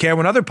conservatives who care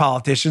when other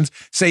politicians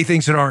say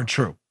things that aren't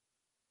true.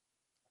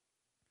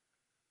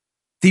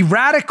 The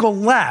radical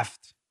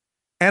left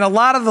and a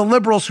lot of the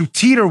liberals who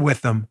teeter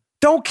with them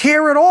don't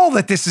care at all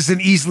that this is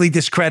an easily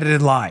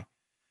discredited lie.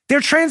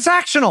 They're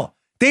transactional.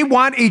 They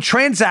want a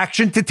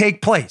transaction to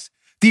take place.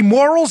 The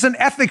morals and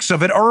ethics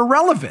of it are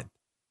irrelevant.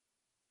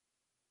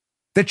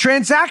 The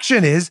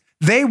transaction is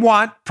they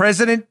want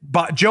President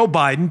Joe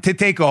Biden to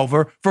take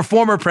over for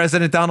former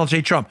President Donald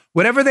J. Trump.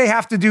 Whatever they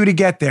have to do to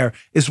get there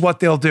is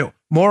what they'll do.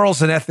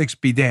 Morals and ethics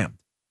be damned.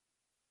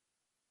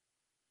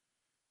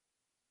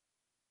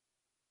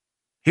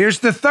 Here's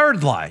the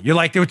third lie. You're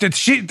like,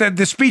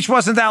 the speech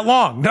wasn't that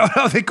long. No,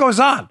 it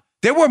goes on.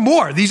 There were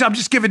more. I'm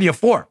just giving you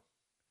four.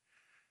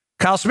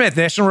 Kyle Smith,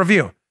 National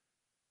Review.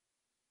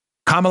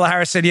 Kamala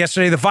Harris said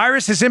yesterday, the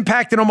virus has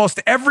impacted almost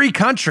every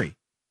country.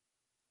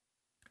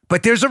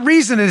 But there's a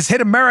reason it has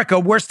hit America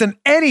worse than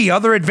any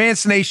other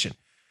advanced nation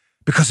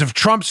because of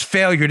Trump's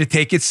failure to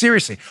take it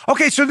seriously.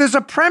 Okay, so there's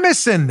a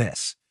premise in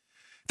this.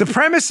 The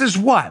premise is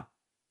what?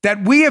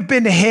 That we have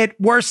been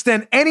hit worse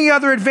than any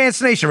other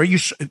advanced nation. Right?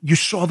 You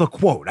saw the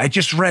quote. I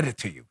just read it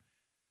to you.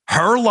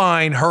 Her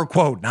line, her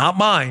quote, not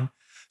mine.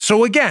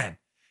 So again,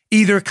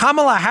 either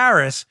Kamala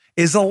Harris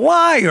is a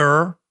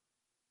liar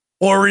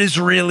or is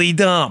really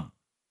dumb.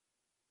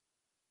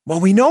 Well,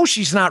 we know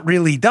she's not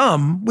really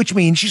dumb, which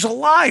means she's a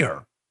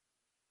liar.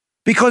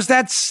 Because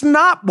that's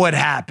not what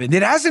happened.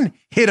 It hasn't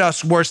hit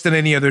us worse than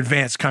any other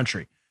advanced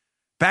country.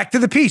 Back to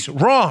the piece.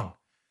 Wrong.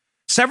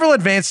 Several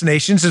advanced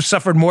nations have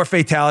suffered more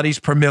fatalities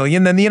per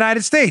million than the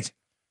United States.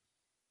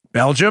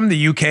 Belgium,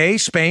 the UK,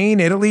 Spain,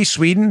 Italy,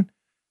 Sweden.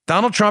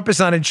 Donald Trump is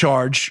not in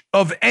charge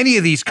of any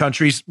of these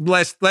countries.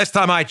 Last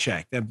time I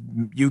checked.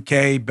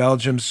 UK,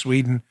 Belgium,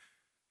 Sweden.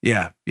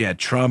 Yeah,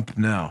 Trump,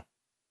 no.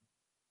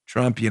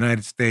 Trump,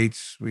 United States,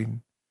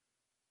 Sweden.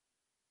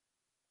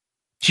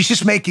 She's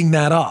just making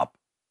that up.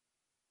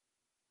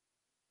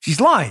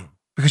 She's lying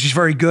because she's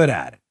very good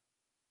at it.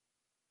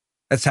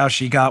 That's how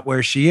she got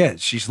where she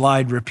is. She's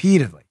lied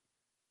repeatedly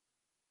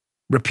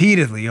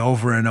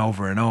over and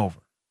over and over.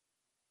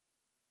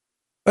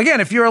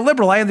 Again, if you're a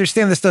liberal, I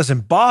understand this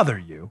doesn't bother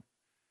you.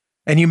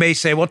 And you may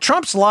say, well,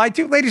 Trump's lied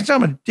too. Ladies and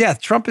gentlemen, yeah,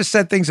 Trump has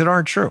said things that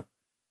aren't true.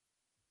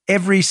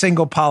 Every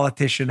single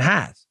politician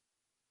has.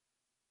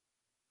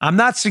 I'm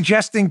not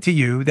suggesting to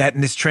you that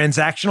in this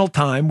transactional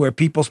time where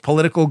people's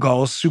political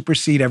goals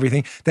supersede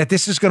everything, that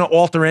this is going to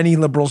alter any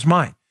liberal's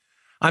mind.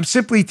 I'm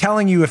simply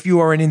telling you, if you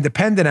are an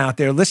independent out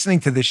there listening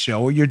to this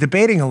show or you're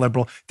debating a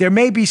liberal, there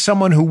may be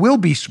someone who will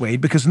be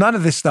swayed because none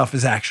of this stuff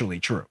is actually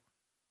true.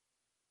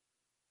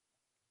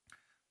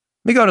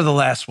 Let me go to the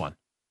last one.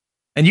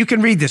 And you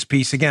can read this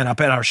piece again up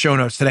at our show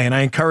notes today, and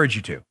I encourage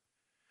you to.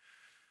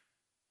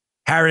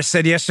 Harris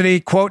said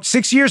yesterday, quote,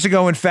 6 years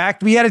ago, in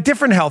fact, we had a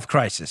different health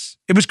crisis.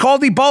 It was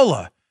called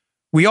Ebola.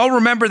 We all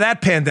remember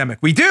that pandemic.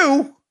 We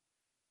do.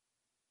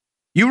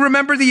 You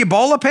remember the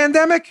Ebola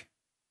pandemic?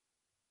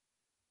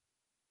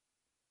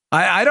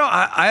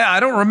 I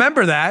don't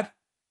remember that.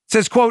 It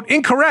says, quote,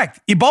 incorrect.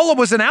 Ebola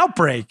was an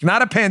outbreak,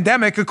 not a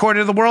pandemic, according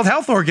to the World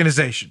Health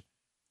Organization.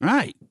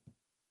 Right.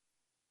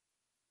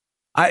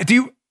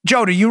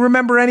 Joe, do you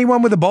remember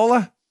anyone with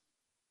Ebola?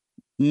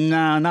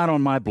 No, not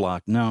on my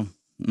block. No.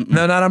 Mm-mm.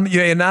 No,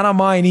 not on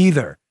mine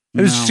either.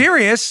 It was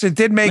serious. It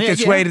did make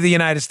its way to the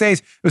United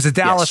States. It was a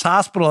Dallas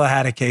hospital that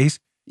had a case.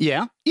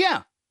 Yeah.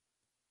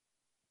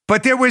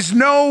 But there was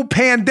no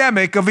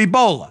pandemic of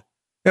Ebola.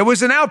 It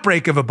was an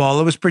outbreak of Ebola.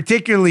 It was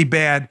particularly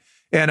bad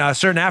in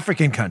certain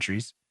African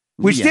countries,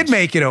 which did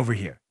make it over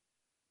here.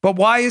 But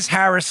why is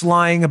Harris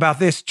lying about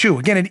this too?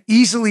 Again, an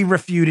easily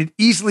refuted,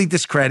 easily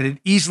discredited,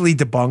 easily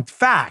debunked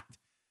fact.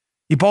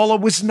 Ebola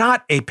was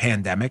not a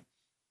pandemic.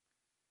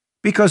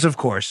 Because, of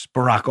course,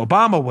 Barack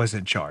Obama was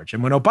in charge.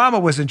 And when Obama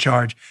was in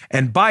charge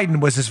and Biden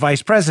was his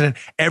vice president,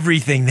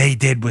 everything they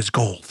did was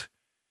gold,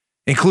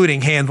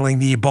 including handling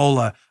the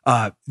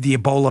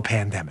Ebola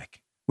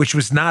pandemic, which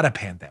was not a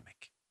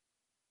pandemic.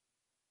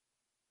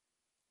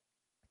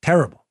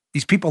 Terrible.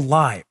 These people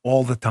lie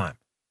all the time.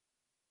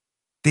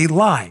 They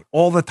lie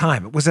all the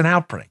time. It was an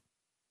outbreak.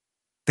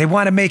 They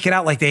want to make it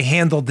out like they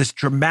handled this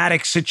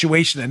dramatic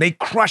situation and they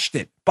crushed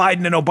it,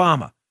 Biden and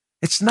Obama.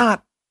 It's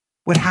not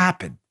what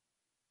happened.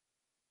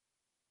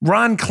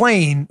 Ron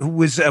Klain, who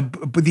was the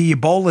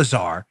Ebola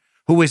czar,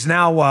 who is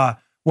now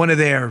one of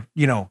their,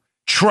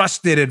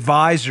 trusted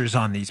advisors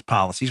on these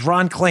policies,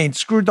 Ron Klain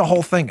screwed the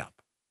whole thing up.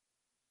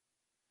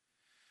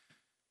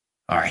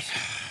 All right.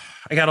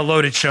 I got a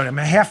loaded show. I'm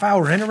a half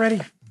hour in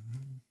already.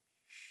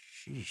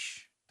 Sheesh.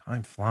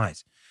 Time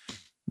flies.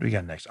 What do we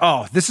got next?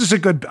 Oh, this is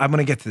I'm going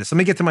to get to this. Let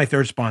me get to my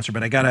third sponsor,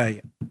 but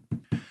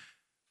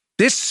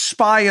this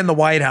spy in the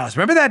White House.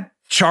 Remember that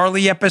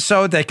Charlie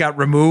episode that got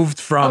removed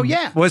from,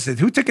 was it?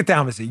 Who took it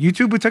down? Was it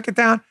YouTube who took it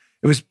down?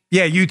 It was,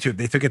 YouTube.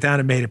 They took it down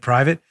and made it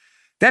private.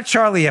 That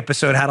Charlie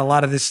episode had a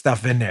lot of this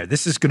stuff in there.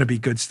 This is going to be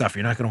good stuff.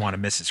 You're not going to want to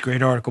miss this.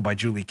 Great article by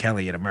Julie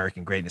Kelly at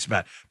American Greatness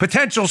about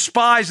potential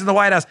spies in the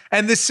White House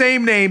and the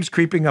same names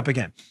creeping up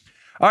again.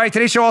 All right,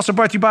 today's show also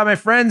brought to you by my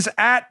friends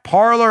at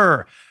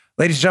Parler.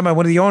 Ladies and gentlemen,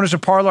 one of the owners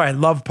of Parler. I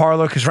love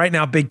Parler because right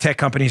now big tech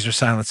companies are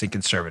silencing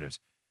conservatives.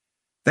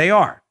 They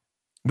are.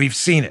 We've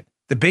seen it.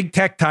 The big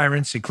tech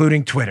tyrants,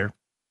 including Twitter,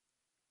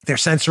 they're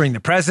censoring the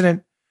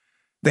president.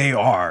 They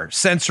are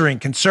censoring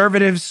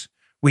conservatives.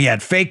 We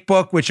had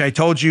Fakebook, which I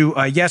told you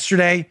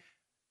yesterday.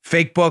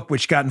 Fakebook,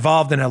 which got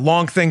involved in a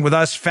long thing with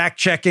us,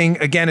 fact-checking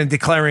again and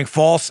declaring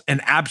false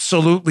an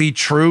absolutely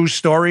true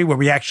story where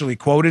we actually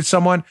quoted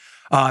someone.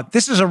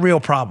 This is a real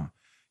problem.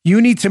 You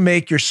need to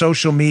make your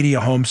social media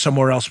home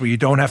somewhere else where you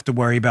don't have to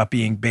worry about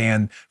being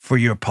banned for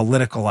your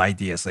political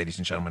ideas, ladies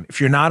and gentlemen.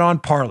 If you're not on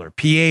Parler,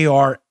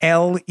 Parler,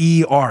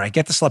 I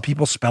get this, a lot of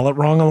people spell it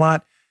wrong a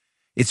lot.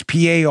 It's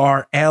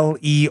Parler.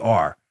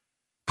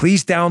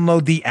 Please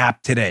download the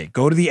app today.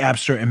 Go to the App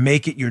Store and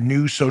make it your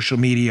new social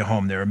media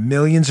home. There are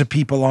millions of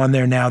people on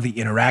there now. The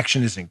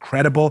interaction is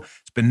incredible.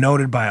 It's been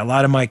noted by a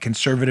lot of my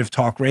conservative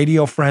talk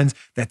radio friends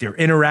that their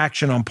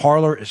interaction on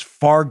Parler is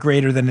far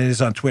greater than it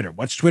is on Twitter.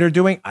 What's Twitter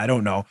doing? I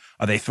don't know.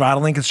 Are they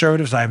throttling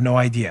conservatives? I have no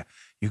idea.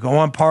 You go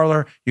on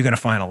Parler, you're going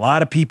to find a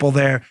lot of people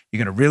there.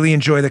 You're going to really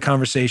enjoy the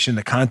conversation.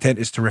 The content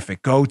is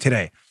terrific. Go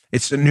today.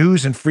 It's the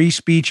news and free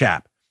speech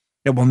app.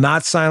 It will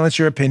not silence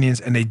your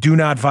opinions, and they do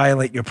not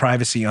violate your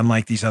privacy,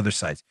 unlike these other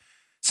sites.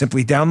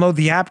 Simply download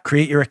the app,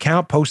 create your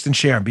account, post and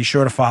share, and be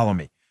sure to follow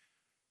me.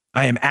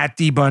 I am at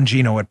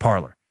DBongino at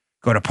Parler.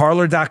 Go to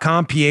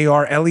parler.com,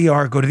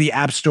 Parler. Go to the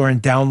App Store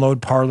and download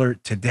Parler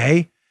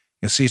today.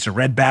 You'll see it's a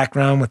red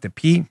background with the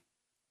P.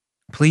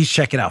 Please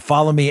check it out.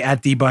 Follow me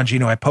at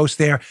DBongino. I post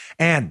there.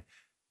 And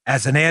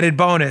as an added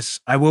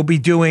bonus, I will be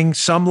doing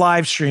some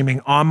live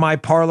streaming on my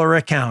Parler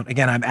account.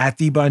 Again, I'm at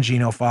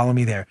DBongino. Follow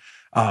me there.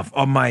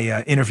 On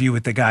my interview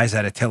with the guys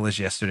out of Tillis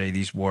yesterday,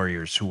 these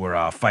warriors who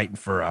were fighting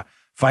for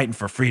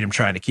freedom,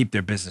 trying to keep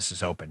their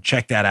businesses open.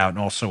 Check that out. And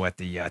also at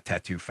the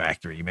Tattoo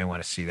Factory. You may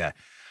want to see that.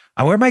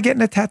 Where am I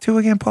getting a tattoo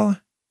again,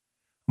 Paula?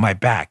 My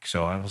back.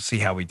 So I'll see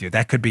how we do.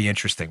 That could be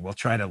interesting. We'll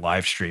try to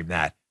live stream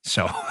that.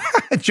 So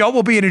Joe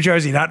will be in New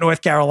Jersey, not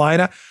North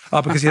Carolina,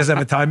 because he doesn't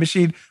have a time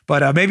machine.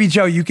 But maybe,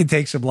 Joe, you can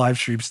take some live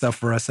stream stuff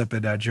for us up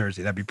in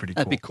Jersey. That'd be pretty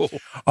cool. That'd be cool.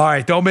 All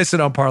right. Don't miss it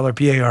on Parler,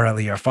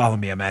 Parler. Follow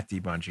me. I'm at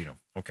DBongino.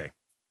 Okay.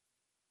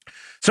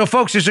 So,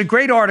 folks, there's a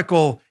great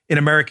article in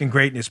American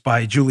Greatness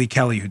by Julie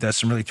Kelly, who does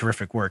some really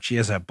terrific work. She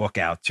has a book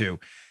out, too.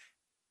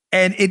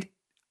 And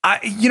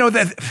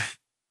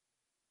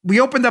we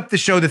opened up the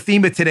show, the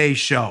theme of today's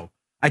show.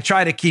 I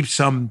try to keep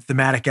some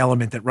thematic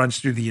element that runs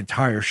through the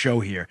entire show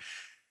here.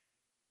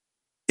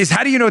 Is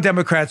how do you know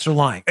Democrats are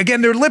lying?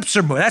 Again, their lips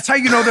are moving. That's how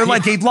you know they're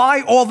lying. They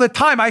lie all the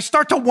time. I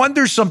start to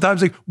wonder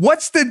sometimes, like,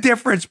 what's the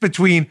difference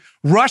between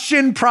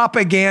Russian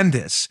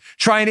propagandists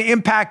trying to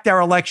impact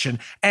their election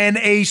and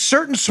a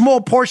certain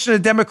small portion of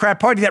the Democrat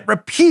Party that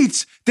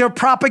repeats their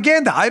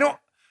propaganda?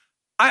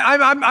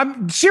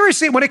 I'm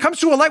seriously, when it comes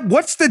to elect,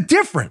 what's the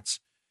difference?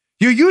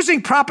 You're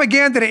using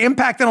propaganda to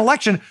impact an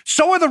election.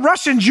 So are the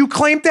Russians you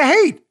claim to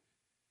hate.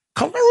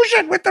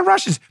 Collusion with the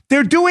Russians.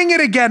 They're doing it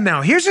again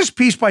now. Here's this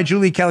piece by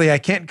Julie Kelly. I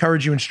can't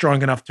encourage you in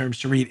strong enough terms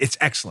to read. It's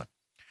excellent.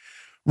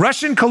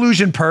 Russian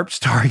collusion perps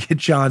target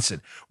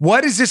Johnson.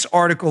 What is this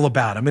article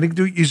about? I'm going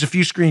to use a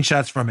few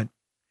screenshots from it.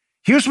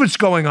 Here's what's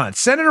going on.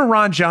 Senator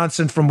Ron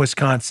Johnson from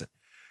Wisconsin,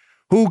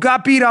 who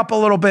got beat up a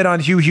little bit on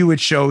Hugh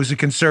Hewitt's show as a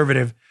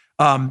conservative,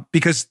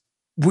 because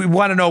we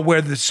want to know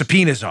where the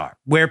subpoenas are,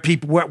 why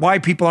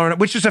people aren't,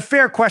 which is a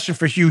fair question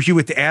for Hugh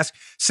Hewitt to ask.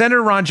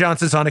 Senator Ron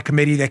Johnson's on a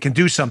committee that can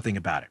do something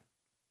about it.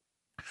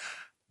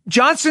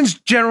 Johnson's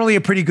generally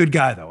a pretty good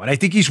guy, though, and I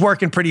think he's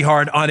working pretty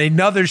hard on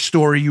another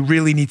story you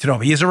really need to know.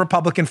 He is a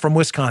Republican from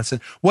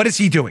Wisconsin. What is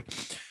he doing?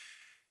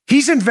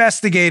 He's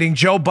investigating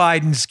Joe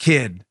Biden's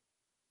kid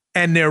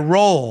and their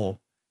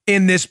role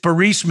in this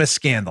Burisma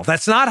scandal.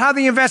 That's not how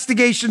the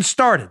investigation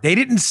started. They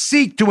didn't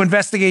seek to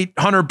investigate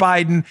Hunter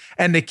Biden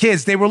and the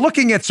kids. They were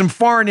looking at some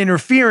foreign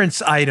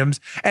interference items,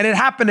 and it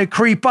happened to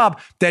creep up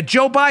that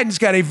Joe Biden's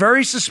got a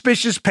very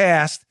suspicious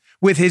past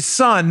with his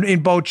son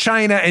in both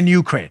China and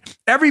Ukraine.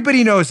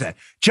 Everybody knows that.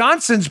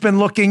 Johnson's been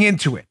looking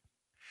into it,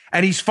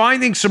 and he's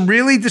finding some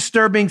really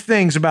disturbing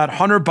things about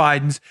Hunter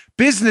Biden's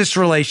business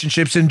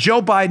relationships and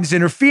Joe Biden's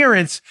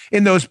interference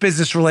in those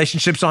business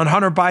relationships on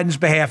Hunter Biden's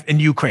behalf in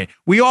Ukraine.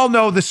 We all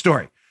know the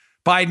story.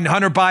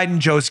 Hunter Biden,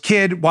 Joe's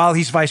kid, while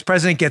he's vice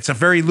president, gets a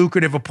very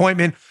lucrative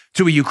appointment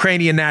to a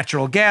Ukrainian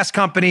natural gas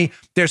company.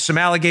 There's some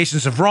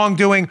allegations of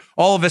wrongdoing.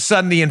 All of a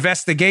sudden, the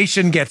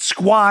investigation gets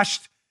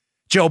squashed.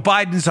 Joe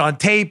Biden's on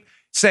tape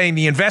saying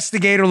the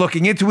investigator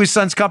looking into his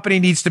son's company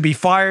needs to be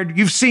fired.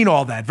 You've seen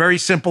all that. Very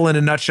simple in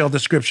a nutshell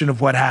description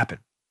of what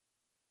happened.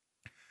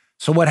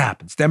 So what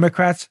happens?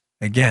 Democrats,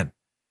 again,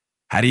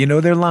 how do you know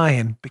they're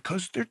lying?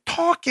 Because they're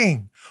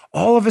talking.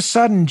 All of a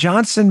sudden,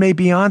 Johnson may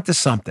be onto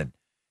something.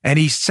 And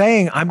he's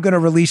saying, I'm going to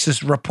release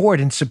this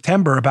report in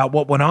September about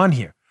what went on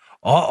here.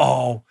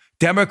 Uh-oh.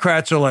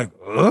 Democrats are like,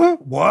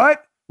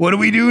 what? What do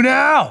we do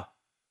now?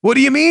 What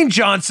do you mean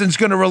Johnson's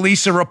going to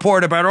release a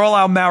report about all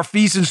our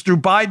malfeasance through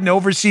Biden,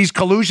 overseas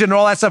collusion, and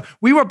all that stuff?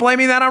 We were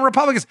blaming that on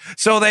Republicans.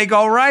 So they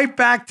go right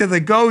back to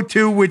the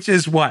go-to, which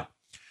is what?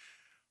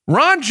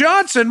 Ron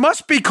Johnson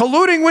must be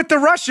colluding with the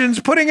Russians,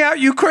 putting out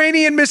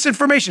Ukrainian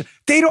misinformation.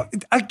 They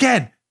don't,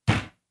 again,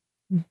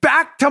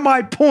 back to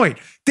my point.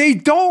 They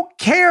don't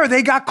care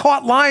they got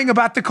caught lying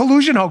about the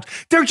collusion hoax.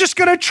 They're just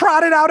going to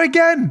trot it out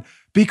again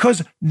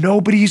because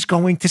nobody's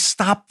going to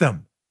stop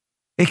them.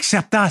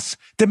 Except us.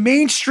 The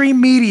mainstream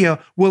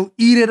media will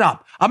eat it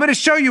up. I'm going to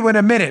show you in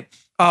a minute.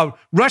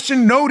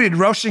 Noted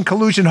Russian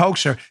collusion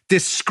hoaxer,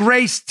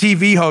 disgraced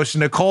TV host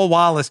Nicole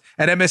Wallace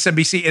at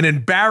MSNBC, an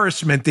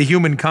embarrassment to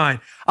humankind.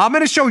 I'm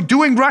going to show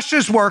doing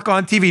Russia's work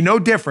on TV, no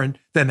different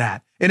than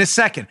that, in a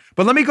second.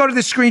 But let me go to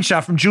this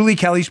screenshot from Julie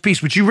Kelly's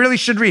piece, which you really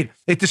should read.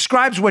 It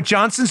describes what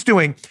Johnson's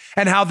doing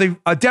and how the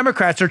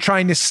Democrats are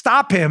trying to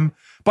stop him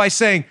by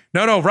saying,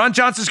 no, Ron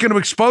Johnson's going to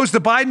expose the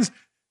Bidens.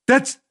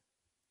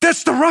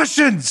 That's the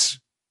Russians.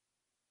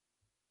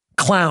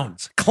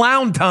 Clowns.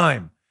 Clown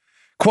time.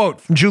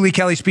 Quote from Julie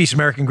Kelly's piece,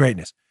 American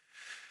Greatness.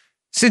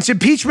 Since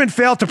impeachment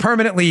failed to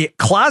permanently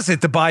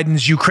closet the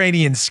Biden's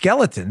Ukrainian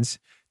skeletons,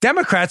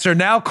 Democrats are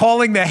now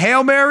calling the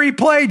Hail Mary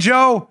play,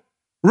 Joe.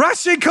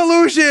 Russian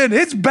collusion.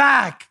 It's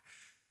back.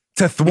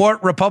 To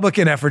thwart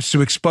Republican efforts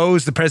to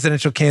expose the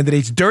presidential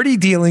candidate's dirty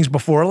dealings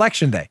before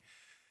Election Day.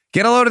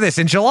 Get a load of this.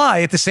 In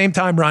July, at the same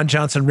time Ron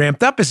Johnson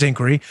ramped up his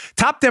inquiry,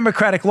 top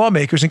Democratic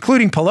lawmakers,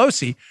 including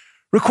Pelosi,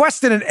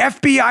 requested an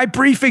FBI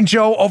briefing,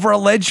 Joe, over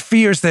alleged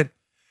fears that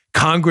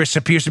Congress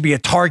appears to be a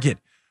target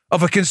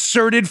of a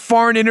concerted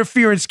foreign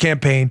interference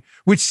campaign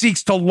which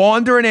seeks to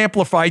launder and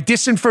amplify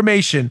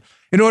disinformation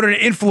in order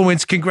to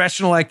influence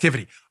congressional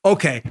activity.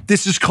 Okay,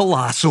 this is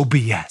colossal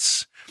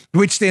BS,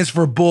 which stands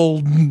for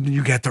bull,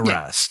 you get the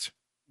rest.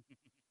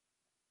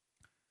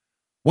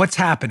 What's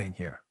happening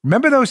here?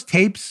 Remember those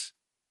tapes?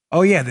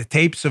 Oh, yeah, the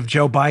tapes of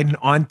Joe Biden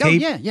on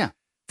tape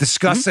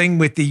discussing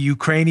with the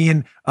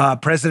Ukrainian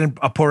President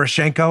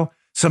Poroshenko,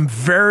 some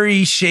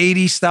very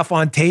shady stuff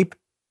on tape.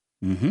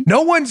 Mm-hmm.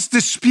 No one's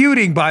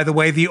disputing, by the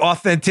way, the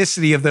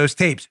authenticity of those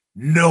tapes.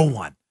 No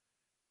one.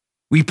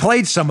 We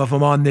played some of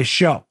them on this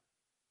show.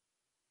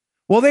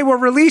 Well, they were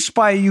released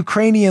by a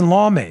Ukrainian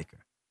lawmaker.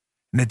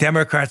 And the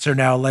Democrats are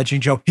now alleging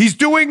Joe, he's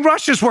doing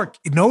Russia's work.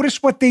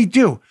 Notice what they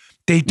do.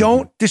 They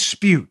don't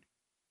dispute.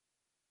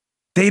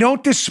 They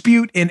don't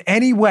dispute in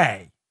any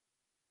way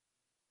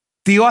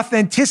the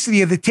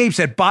authenticity of the tapes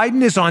that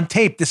Biden is on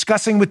tape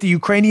discussing with the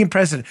Ukrainian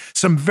president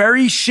some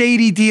very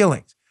shady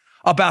dealings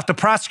about the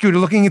prosecutor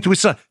looking into his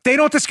son. They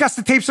don't discuss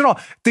the tapes at all.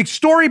 The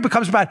story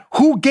becomes about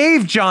who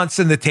gave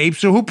Johnson the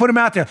tapes or who put them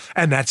out there.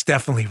 And that's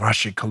definitely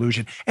Russian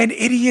collusion. And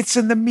idiots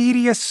in the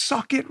media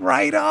suck it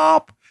right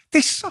up.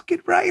 They suck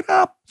it right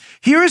up.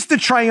 Here is the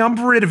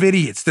triumvirate of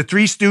idiots, the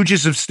three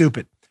stooges of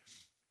stupid.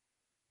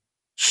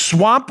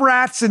 Swamp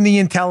rats in the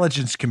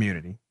intelligence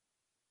community,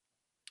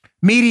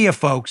 media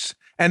folks,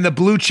 and the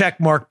blue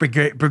checkmark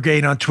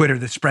brigade on Twitter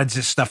that spreads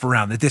this stuff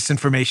around, the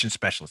disinformation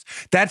specialists.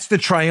 That's the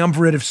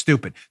triumvirate of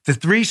stupid, the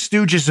three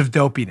stooges of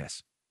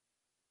dopiness.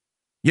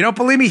 You don't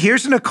believe me?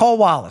 Here's Nicole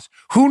Wallace,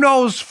 who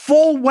knows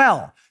full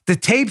well the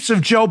tapes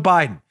of Joe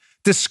Biden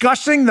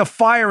discussing the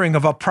firing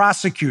of a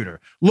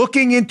prosecutor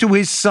looking into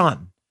his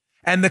son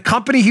and the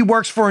company he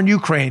works for in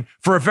Ukraine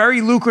for a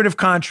very lucrative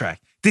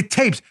contract. The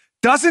tapes.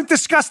 Doesn't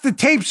discuss the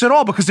tapes at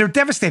all because they're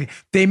devastating.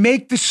 They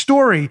make the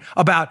story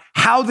about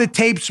how the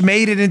tapes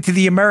made it into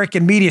the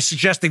American media,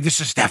 suggesting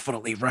this is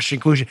definitely Russian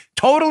collusion.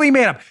 Totally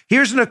made up.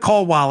 Here's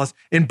Nicole Wallace,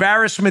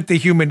 embarrassment to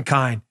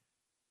humankind.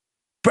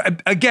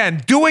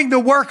 Again, doing the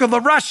work of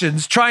the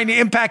Russians, trying to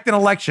impact an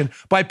election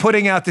by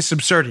putting out this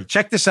absurdity.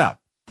 Check this out.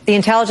 The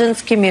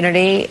intelligence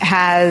community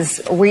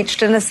has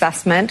reached an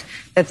assessment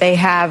that they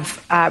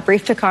have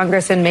briefed to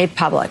Congress and made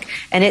public.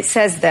 And it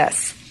says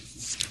this: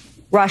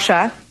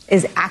 Russia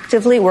is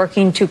actively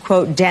working to,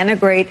 quote,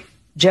 denigrate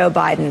Joe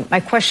Biden. My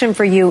question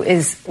for you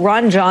is,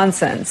 Ron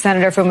Johnson,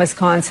 senator from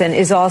Wisconsin,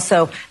 is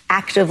also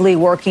actively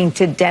working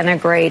to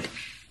denigrate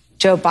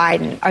Joe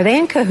Biden. Are they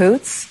in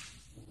cahoots?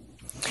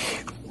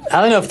 I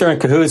don't know if they're in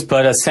cahoots,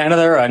 but a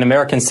senator, an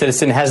American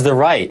citizen, has the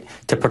right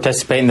to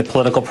participate in the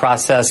political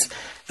process.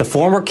 The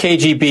former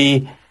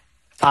KGB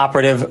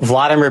operative,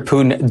 Vladimir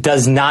Putin,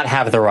 does not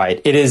have the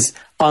right. It is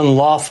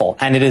unlawful,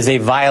 and it is a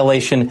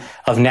violation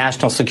of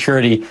national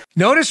security.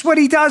 Notice what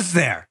he does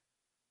there.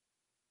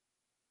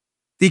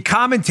 The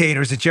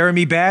commentators at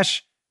Jeremy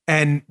Bash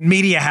and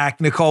media hack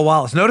Nicole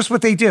Wallace, notice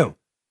what they do.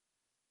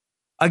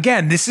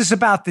 Again, this is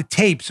about the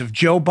tapes of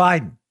Joe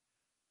Biden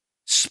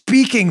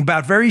speaking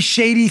about very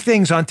shady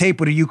things on tape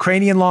with a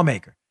Ukrainian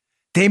lawmaker.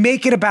 They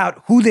make it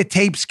about who the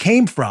tapes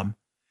came from,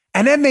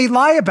 and then they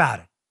lie about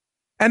it.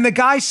 And the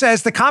guy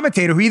says, the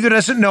commentator, who either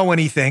doesn't know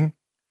anything,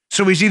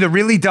 so he's either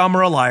really dumb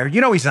or a liar.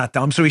 You know he's not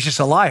dumb, so he's just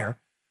a liar,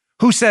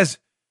 who says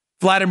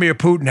Vladimir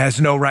Putin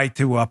has no right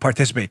to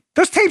participate.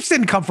 Those tapes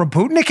didn't come from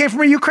Putin. They came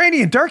from a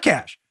Ukrainian,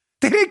 Derkash.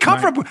 They didn't come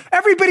from Putin.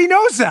 Everybody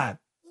knows that.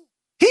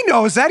 He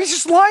knows that. He's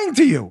just lying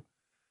to you.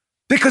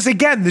 Because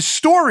again, the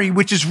story,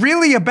 which is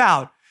really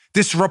about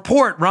this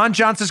report Ron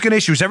Johnson's going to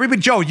issue. Is everybody,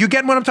 Joe, you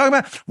getting what I'm talking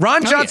about?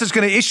 Ron Johnson's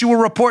going to issue a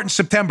report in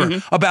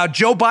September about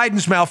Joe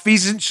Biden's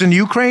malfeasance in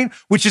Ukraine,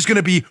 which is going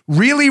to be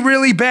really,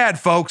 really bad,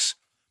 folks.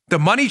 The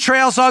money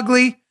trail's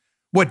ugly.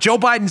 What Joe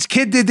Biden's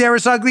kid did there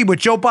is ugly. What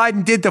Joe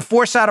Biden did to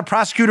force out a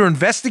prosecutor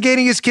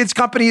investigating his kid's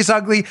company is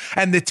ugly.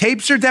 And the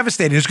tapes are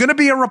devastating. There's going to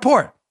be a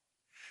report.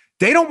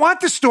 They don't want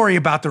the story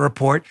about the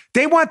report.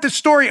 They want the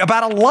story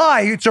about a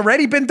lie. It's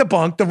already been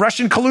debunked, the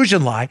Russian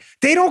collusion lie.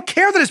 They don't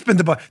care that it's been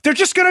debunked. They're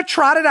just going to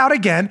trot it out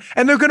again,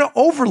 and they're going to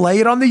overlay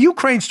it on the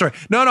Ukraine story.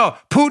 No,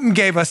 Putin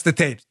gave us the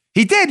tapes.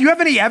 He did. You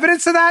have any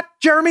evidence of that,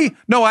 Jeremy?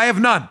 No, I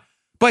have none.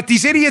 But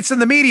these idiots in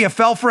the media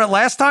fell for it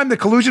last time, the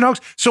collusion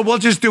hoax, so we'll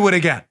just do it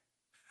again.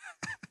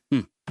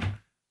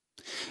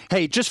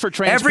 Hey, just for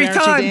transparency,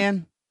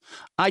 Dan,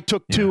 I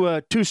took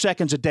 2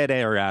 seconds of dead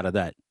air out of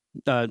that.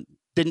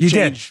 Didn't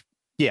change. Did.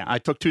 Yeah, I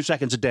took 2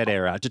 seconds of dead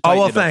air out.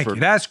 Thank you.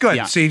 That's good.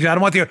 Yeah. See, I don't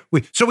want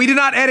so we did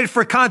not edit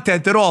for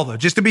content at all, though,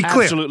 just to be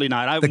clear. Absolutely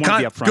not. I want to be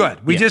upfront.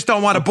 Good. We just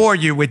don't want to bore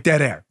you with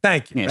dead air.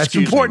 Thank you. That's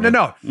important to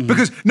know.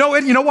 Because,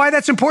 you know why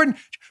that's important?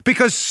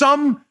 Because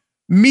some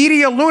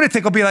media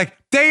lunatic will be like,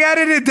 they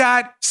edited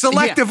that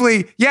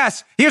selectively. Yeah.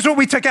 Yes. Here's what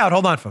we took out.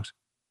 Hold on, folks.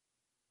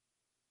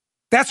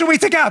 That's what we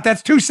took out.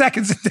 That's 2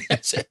 seconds.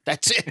 That's it.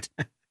 That's it.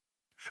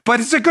 But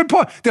it's a good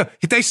point.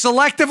 They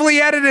selectively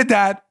edited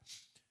that.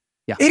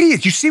 Yeah.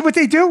 Idiots. You see what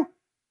they do?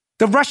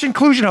 The Russian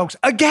collusion hoax.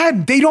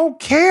 Again, they don't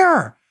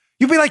care.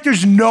 You'd be like,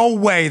 there's no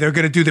way they're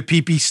going to do the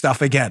PP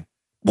stuff again.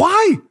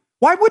 Why?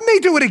 Why wouldn't they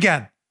do it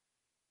again?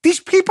 These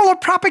people are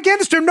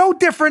propagandists. They're no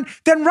different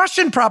than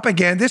Russian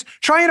propagandists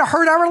trying to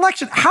hurt our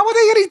election. How are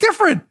they any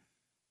different?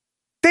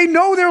 They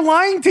know they're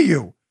lying to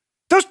you.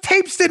 Those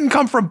tapes didn't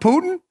come from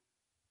Putin.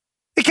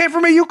 It came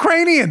from a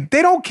Ukrainian.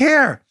 They don't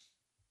care.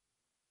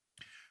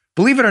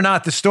 Believe it or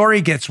not, the story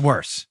gets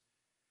worse.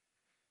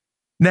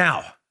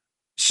 Now,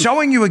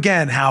 showing you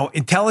again how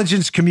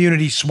intelligence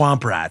community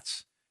swamp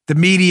rats, the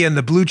media and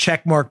the blue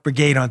checkmark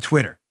brigade on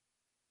Twitter,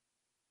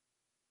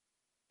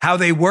 how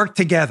they work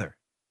together,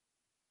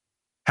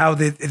 how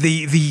this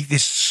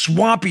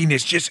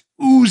swampiness just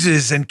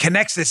oozes and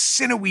connects the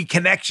sinewy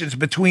connections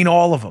between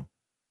all of them.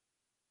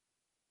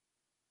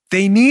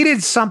 They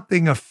needed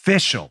something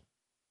official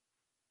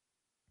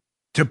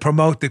to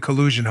promote the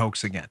collusion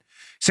hoax again.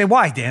 Say,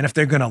 why, Dan, if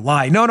they're going to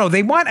lie? No,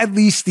 they want at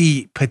least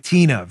the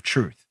patina of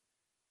truth.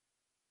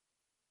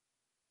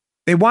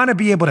 They want to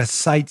be able to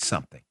cite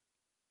something.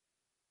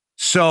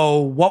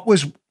 So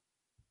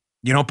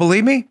you don't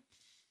believe me?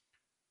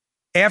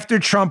 After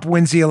Trump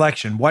wins the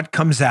election, what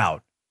comes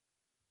out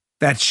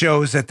that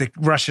shows that the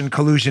Russian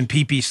collusion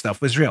PP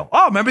stuff was real?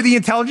 Oh, remember the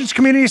intelligence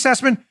community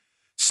assessment?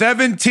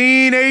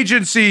 17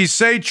 agencies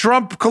say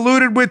Trump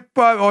colluded with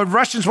or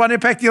Russians want to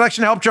impact the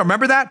election to help Trump.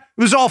 Remember that?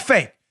 It was all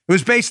fake. It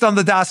was based on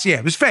the dossier.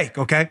 It was fake,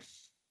 okay?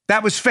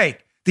 That was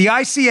fake. The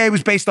ICA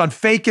was based on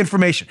fake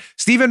information.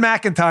 Stephen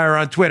McIntyre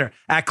on Twitter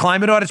at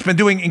Climate Audit's been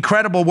doing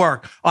incredible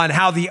work on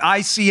how the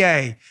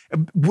ICA,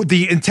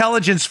 the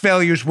intelligence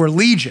failures were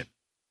legion.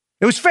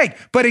 It was fake,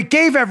 but it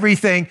gave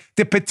everything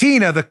the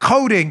patina, the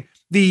coding,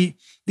 the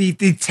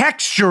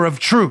texture of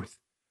truth.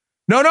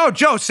 No,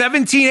 Joe,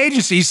 17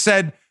 agencies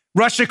said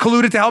Russia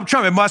colluded to help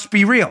Trump. It must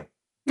be real.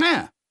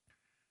 Yeah.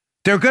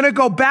 They're going to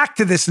go back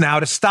to this now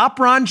to stop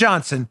Ron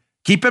Johnson.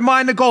 Keep in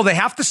mind the goal. They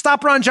have to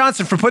stop Ron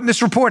Johnson from putting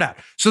this report out.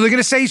 So they're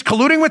going to say he's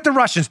colluding with the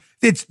Russians.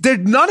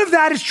 None of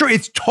that is true.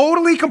 It's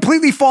totally,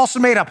 completely false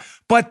and made up.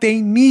 But they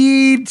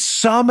need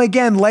some,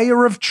 again,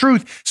 layer of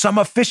truth, some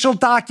official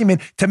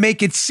document to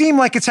make it seem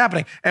like it's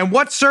happening. And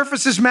what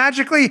surfaces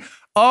magically?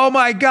 Oh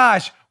my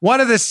gosh.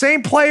 One of the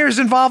same players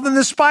involved in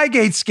the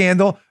Spygate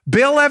scandal,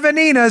 Bill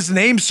Evanina's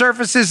name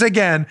surfaces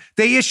again.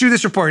 They issue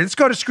this report. Let's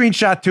go to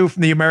screenshot 2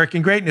 from the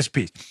American Greatness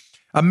piece.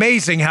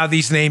 Amazing how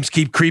these names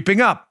keep creeping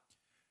up.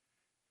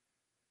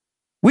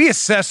 We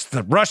assessed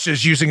the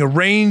Russia's using a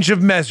range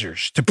of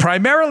measures to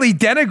primarily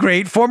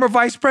denigrate former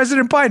Vice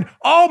President Biden.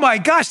 Oh my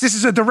gosh, this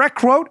is a direct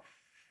quote.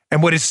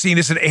 And what is seen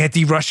as an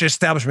anti-Russia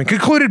establishment,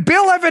 concluded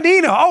Bill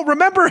Evanina. Oh,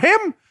 remember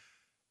him?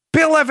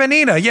 Bill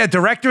Evanina, yeah,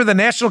 director of the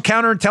National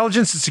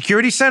Counterintelligence and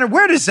Security Center.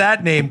 Where does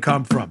that name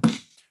come from?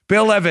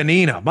 Bill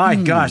Evanina. My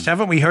gosh,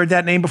 haven't we heard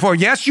that name before?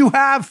 Yes, you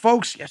have,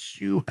 folks. Yes,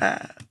 you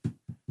have.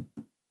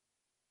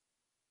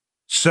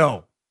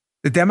 So,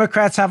 the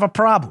Democrats have a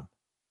problem.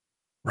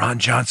 Ron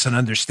Johnson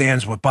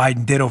understands what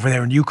Biden did over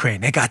there in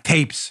Ukraine. They got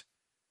tapes.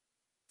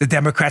 The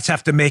Democrats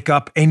have to make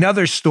up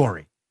another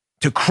story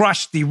to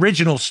crush the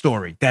original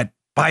story that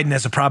Biden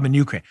has a problem in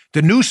Ukraine.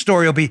 The new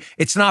story will be,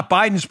 it's not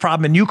Biden's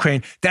problem in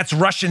Ukraine. That's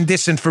Russian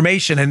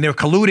disinformation, and they're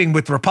colluding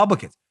with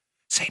Republicans.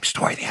 Same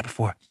story they had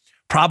before.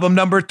 Problem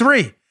number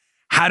 3.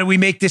 How do we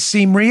make this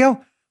seem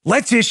real?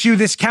 Let's issue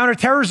this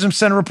counterterrorism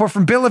center report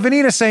from Bill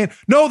Evanina saying,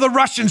 no, the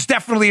Russians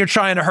definitely are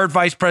trying to hurt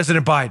Vice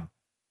President Biden.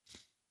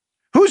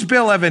 Who's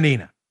Bill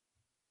Evanina?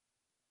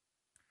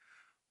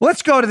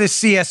 Let's go to this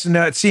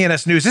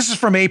CNS News. This is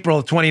from April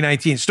of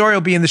 2019. Story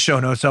will be in the show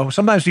notes. So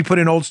sometimes we put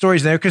in old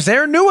stories there because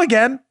they're new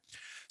again.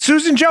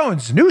 Susan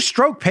Jones, new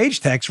stroke page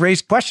text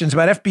raised questions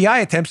about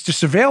FBI attempts to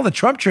surveil the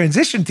Trump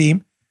transition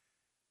team.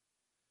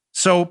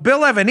 So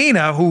Bill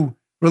Evanina, who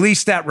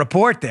released that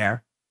report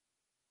there,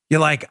 you're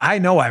like, I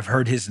know I've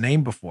heard his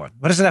name before.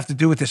 What does it have to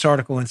do with this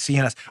article in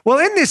CNS? Well,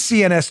 in this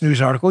CNS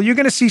News article, you're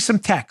going to see some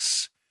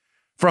texts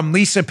from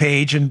Lisa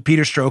Page and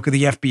Peter Strzok of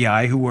the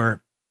FBI, who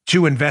were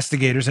 2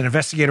 investigators, an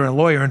investigator and a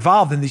lawyer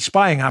involved in the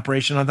spying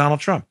operation on Donald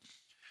Trump.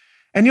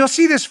 And you'll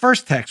see this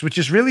first text, which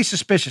is really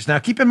suspicious. Now,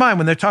 keep in mind,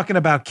 when they're talking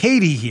about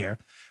Katie here,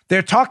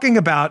 they're talking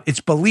about,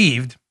 it's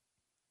believed,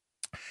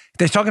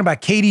 they're talking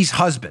about Katie's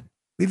husband.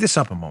 Leave this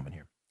up a moment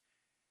here.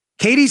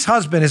 Katie's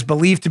husband is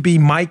believed to be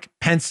Mike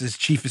Pence's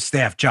chief of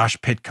staff, Josh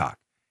Pitcock.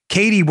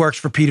 Katie works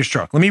for Peter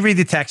Strzok. Let me read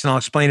the text and I'll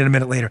explain in a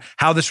minute later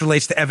how this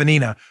relates to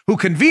Evanina, who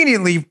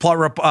conveniently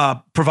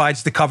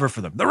provides the cover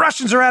for them. The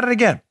Russians are at it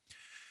again.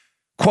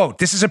 Quote,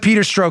 this is a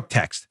Peter Strzok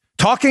text.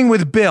 Talking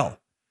with Bill,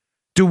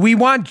 do we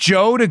want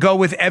Joe to go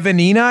with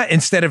Evanina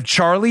instead of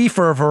Charlie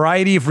for a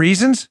variety of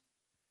reasons?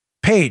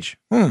 Page,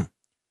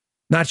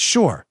 not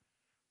sure.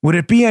 Would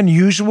it be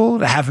unusual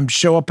to have him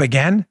show up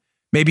again?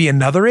 Maybe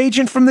another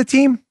agent from the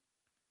team?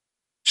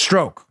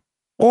 Strzok,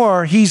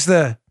 or he's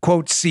the,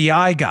 quote,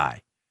 CI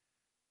guy.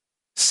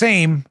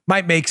 Same,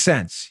 might make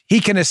sense.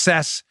 He can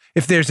assess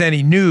if there's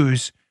any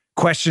news,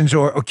 questions,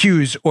 or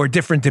cues, or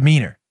different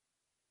demeanor.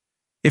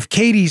 If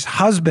Katie's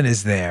husband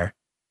is there,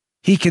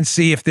 he can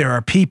see if there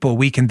are people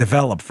we can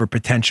develop for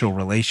potential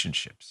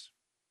relationships.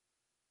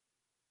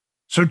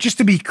 So just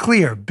to be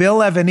clear, Bill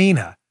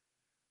Evanina,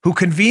 who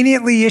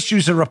conveniently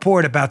issues a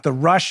report about the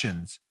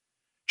Russians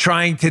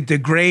trying to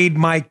degrade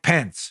Mike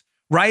Pence,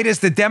 right as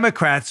the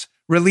Democrats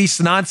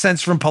release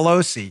nonsense from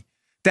Pelosi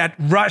that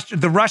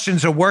the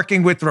Russians are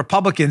working with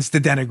Republicans to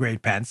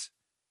denigrate Pence,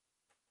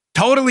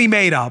 totally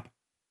made up.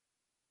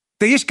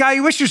 The guy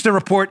who issues the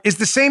report is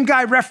the same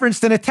guy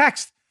referenced in a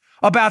text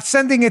about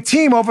sending a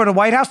team over to the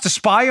White House to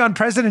spy on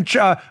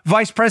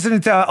Vice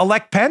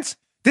President-elect Pence.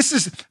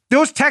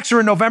 Those texts are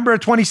in November of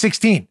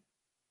 2016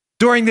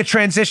 during the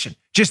transition,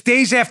 just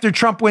days after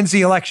Trump wins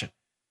the election.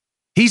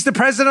 He's the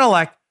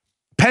president-elect.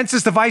 Pence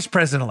is the vice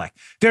president-elect.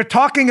 They're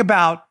talking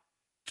about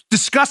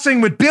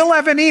discussing with Bill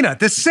Evanina,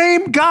 the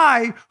same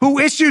guy who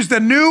issues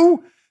the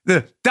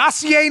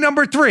dossier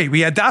number 3.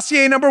 We had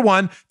dossier number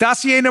 1.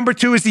 Dossier number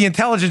 2 is the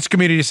intelligence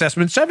community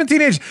assessment.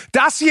 17 agents.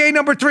 Dossier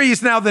number 3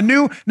 is now the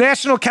new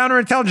national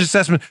counterintelligence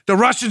assessment. The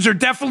Russians are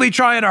definitely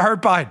trying to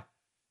hurt Biden.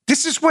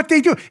 This is what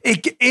they do.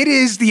 It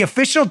is the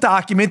official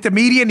document the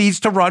media needs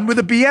to run with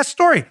a BS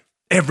story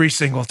every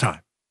single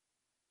time.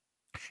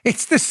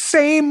 It's the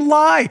same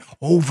lie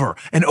over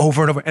and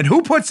over and over. And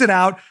who puts it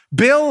out?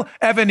 Bill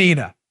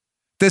Evanina.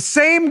 The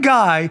same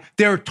guy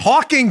they're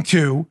talking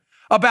to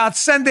about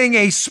sending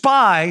a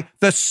spy,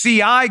 the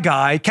CI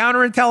guy,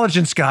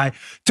 counterintelligence guy,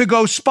 to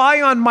go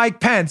spy on Mike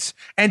Pence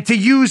and to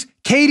use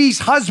Katie's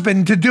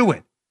husband to do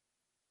it.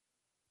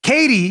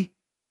 Katie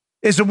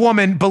is a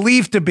woman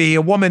believed to be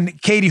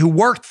Katie, who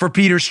worked for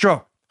Peter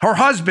Strzok. Her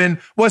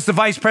husband was the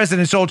vice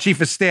president's old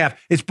chief of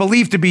staff. It's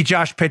believed to be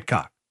Josh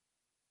Pitcock.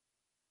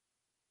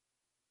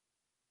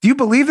 Do you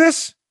believe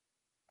this?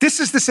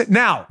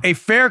 Now, a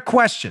fair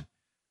question.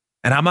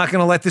 And I'm not going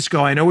to let this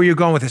go. I know where you're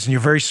going with this, and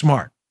you're very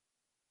smart.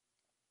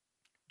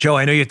 Joe,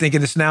 I know you're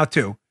thinking this now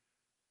too.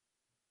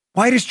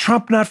 Why does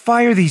Trump not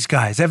fire these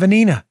guys,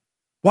 Evanina?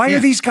 Why are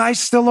these guys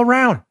still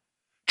around?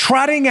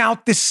 Trotting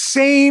out the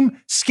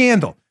same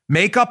scandal.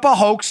 Make up a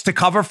hoax to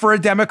cover for a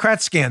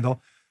Democrat scandal.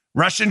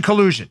 Russian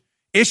collusion.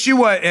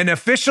 Issue an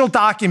official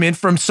document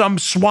from some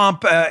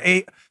swamp,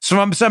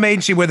 some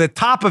agency where the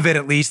top of it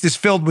at least is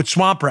filled with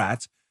swamp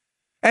rats.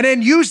 And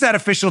then use that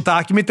official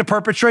document to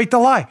perpetrate the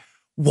lie.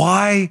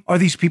 Why are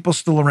these people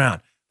still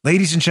around?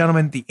 Ladies and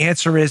gentlemen, the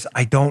answer is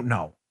I don't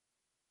know.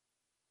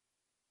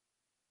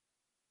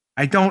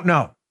 I don't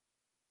know.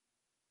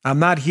 I'm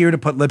not here to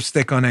put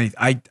lipstick on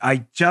anything.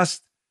 I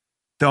just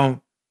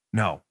don't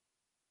know.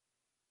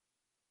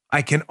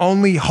 I can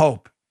only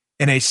hope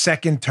in a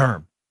second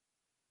term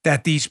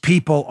that these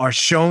people are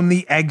shown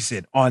the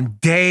exit on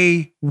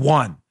day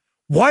one.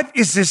 What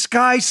is this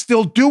guy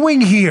still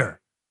doing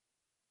here?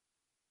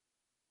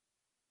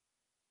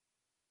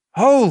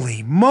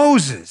 Holy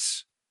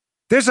Moses.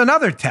 There's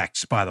another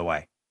text, by the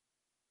way.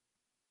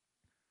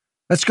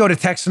 Let's go to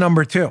text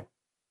number 2.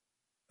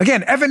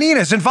 Again, Evanina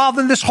is involved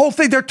in this whole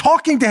thing. They're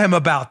talking to him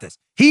about this.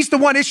 He's the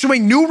one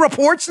issuing new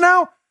reports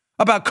now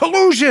about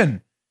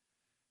collusion.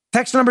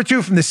 Text number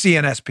 2 from the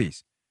CNS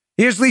piece.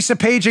 Here's Lisa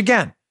Page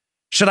again.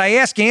 Should I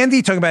ask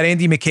Andy, talking about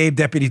Andy McCabe,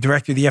 Deputy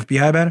Director of the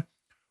FBI, about it?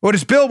 Or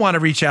does Bill want to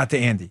reach out to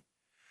Andy?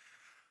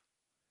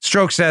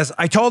 Stroke says,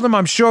 I told him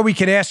I'm sure we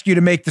could ask you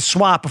to make the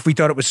swap if we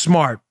thought it was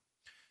smart.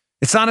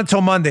 It's not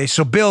until Monday,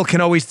 so Bill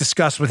can always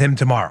discuss with him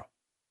tomorrow.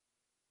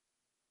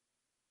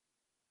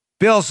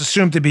 Bill's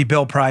assumed to be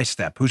Bill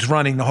Priestep, who's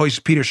running who's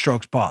Peter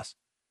Stroke's boss.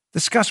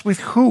 Discuss with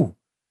who?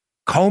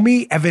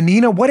 Comey?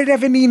 Evanina? What did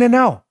Evanina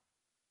know?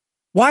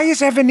 Why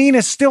is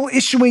Evanina still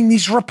issuing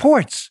these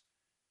reports?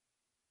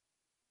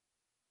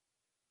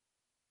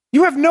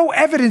 You have no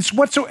evidence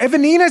whatsoever.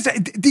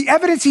 The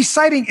evidence he's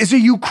citing is a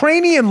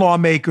Ukrainian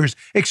lawmakers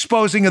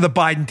exposing of the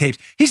Biden tapes.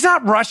 He's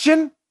not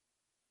Russian.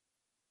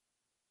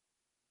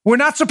 We're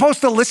not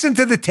supposed to listen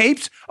to the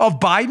tapes of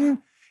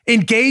Biden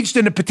engaged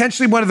in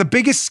potentially one of the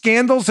biggest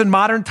scandals in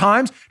modern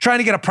times, trying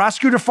to get a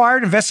prosecutor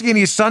fired, investigating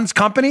his son's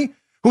company,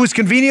 who was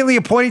conveniently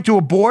appointed to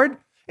a board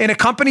in a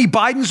company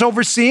Biden's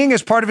overseeing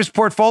as part of his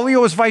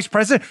portfolio as vice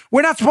president.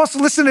 We're not supposed to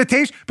listen to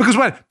tapes because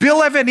what?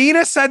 Bill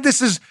Evanina said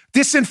this is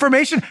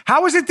disinformation.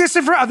 How is it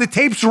disinformation? Are the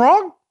tapes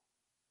wrong?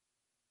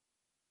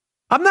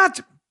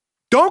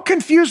 Don't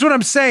confuse what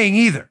I'm saying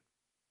either.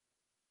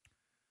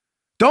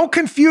 Don't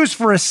confuse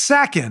for a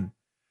second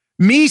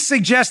me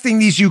suggesting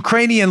these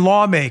Ukrainian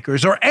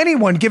lawmakers or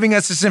anyone giving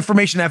us this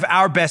information have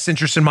our best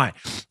interests in mind.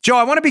 Joe,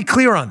 I want to be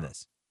clear on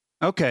this.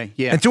 Okay,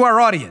 yeah. And to our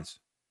audience.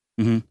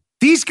 Mm-hmm.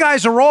 These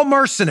guys are all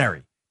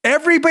mercenary.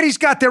 Everybody's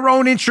got their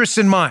own interests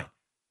in mind.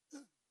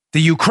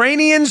 The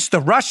Ukrainians, the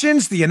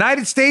Russians, the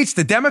United States,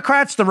 the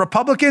Democrats, the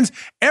Republicans,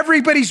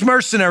 everybody's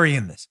mercenary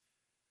in this.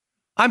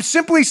 I'm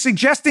simply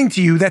suggesting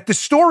to you that the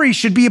story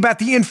should be about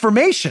the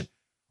information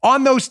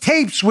on those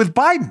tapes with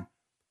Biden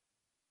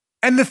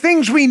and the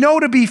things we know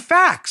to be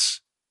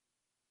facts.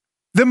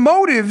 The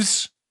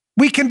motives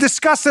we can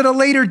discuss at a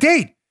later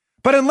date.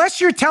 But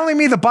unless you're telling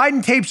me the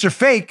Biden tapes are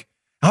fake,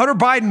 Hunter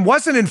Biden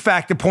wasn't in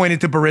fact appointed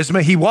to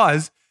Burisma, he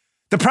was.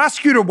 The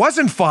prosecutor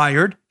wasn't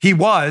fired, he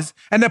was.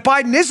 And that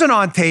Biden isn't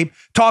on tape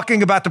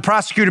talking about the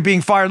prosecutor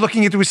being fired,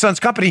 looking into his son's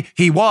company,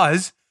 he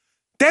was.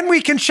 Then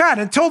we can chat.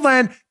 Until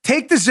then,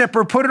 take the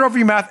zipper, put it over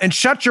your mouth, and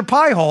shut your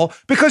pie hole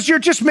because you're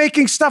just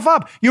making stuff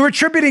up. You're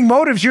attributing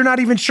motives you're not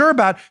even sure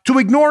about to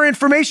ignore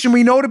information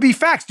we know to be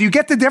facts. Do you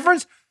get the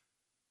difference?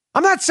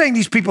 I'm not saying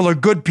these people are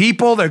good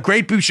people. They're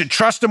great people. We should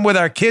trust them with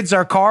our kids,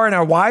 our car, and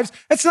our wives.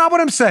 That's not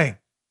what I'm saying.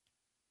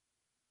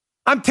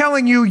 I'm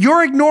telling you,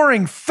 you're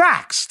ignoring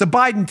facts, the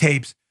Biden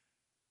tapes,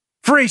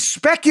 for a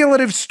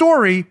speculative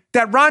story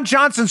that Ron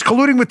Johnson's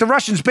colluding with the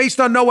Russians based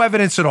on no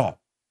evidence at all.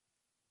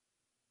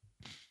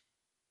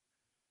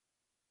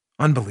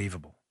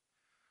 Unbelievable.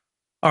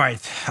 All right.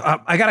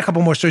 I got a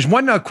couple more stories.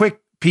 One quick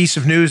piece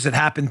of news that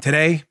happened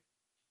today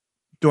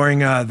during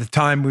the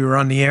time we were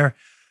on the air.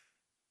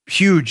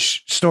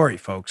 Huge story,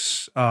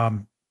 folks.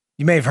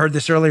 You may have heard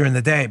this earlier in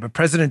the day, but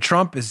President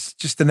Trump has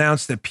just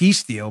announced a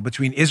peace deal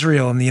between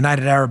Israel and the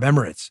United Arab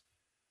Emirates.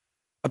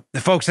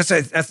 Folks,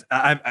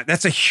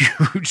 that's a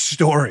huge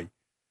story.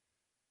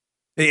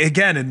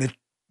 Again,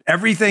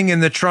 everything in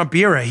the Trump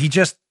era, he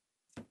just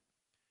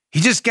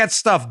gets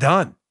stuff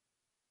done.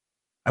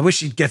 I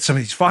wish he'd get some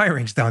of these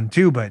firings done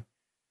too, but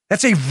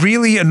that's a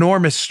really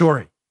enormous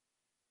story.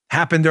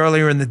 Happened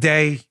earlier in the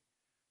day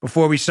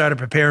before we started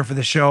preparing for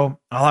the show.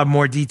 I'll have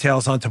more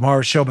details on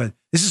tomorrow's show, but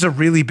this is a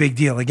really big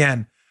deal.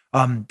 Again,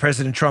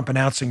 President Trump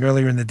announcing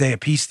earlier in the day a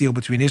peace deal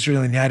between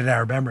Israel and the United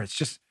Arab Emirates.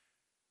 Just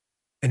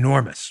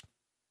enormous.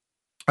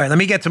 All right, let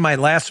me get to my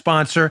last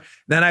sponsor.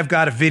 Then I've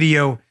got a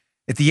video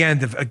at the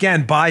end of,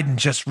 again, Biden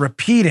just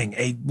repeating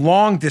a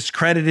long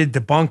discredited,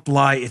 debunked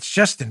lie. It's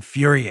just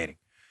infuriating.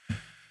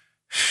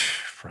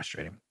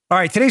 Frustrating. All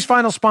right, today's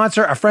final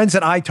sponsor, our friends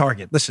at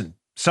iTarget. Listen,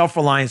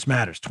 self-reliance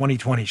matters.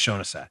 2020 has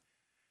shown us that.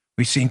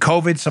 We've seen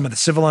COVID, some of the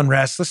civil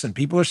unrest. Listen,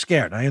 people are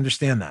scared. I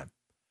understand that.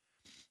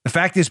 The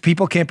fact is,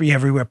 people can't be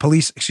everywhere.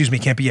 Police,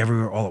 can't be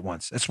everywhere all at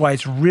once. That's why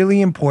it's really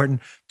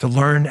important to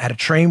learn how to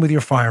train with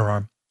your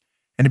firearm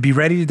and to be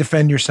ready to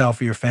defend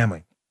yourself or your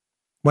family.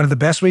 One of the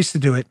best ways to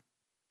do it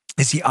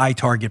is the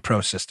iTarget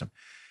Pro system.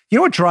 You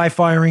know what dry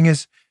firing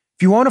is?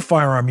 If you own a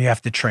firearm, you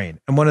have to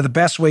train. And one of the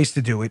best ways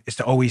to do it is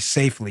to always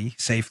safely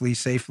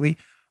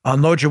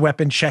unload your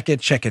weapon, check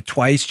it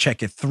twice,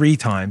 check it 3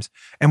 times.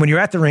 And when you're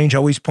at the range,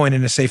 always point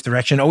in a safe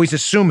direction. Always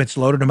assume it's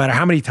loaded no matter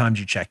how many times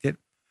you checked it.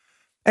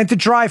 And to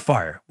dry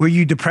fire, where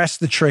you depress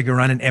the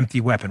trigger on an empty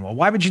weapon. Well,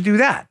 why would you do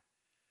that?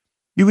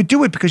 You would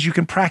do it because you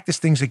can practice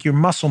things like your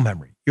muscle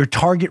memory, your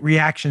target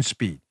reaction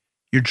speed,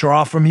 your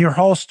draw from your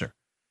holster,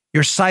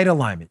 your sight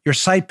alignment, your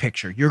sight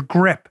picture, your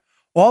grip.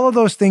 All of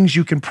those things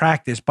you can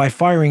practice by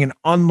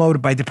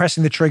by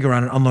depressing the trigger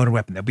on an unloaded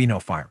weapon. There'll be no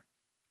firing.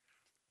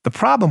 The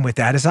problem with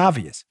that is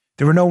obvious.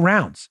 There are no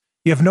rounds.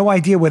 You have no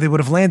idea where they would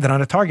have landed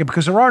on a target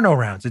because there are no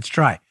rounds. It's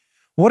dry.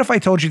 What if I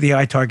told you the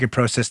iTarget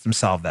Pro system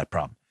solved that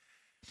problem?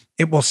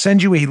 It will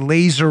send you a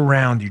laser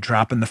round you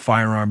drop in the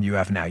firearm you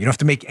have now. You don't have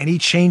to make any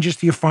changes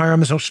to your firearm.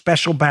 There's no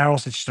special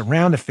barrels. It's just a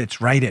round that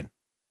fits right in.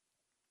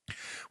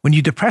 When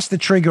you depress the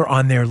trigger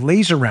on their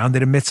laser round,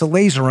 it emits a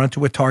laser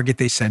onto a target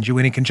they send you.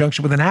 And in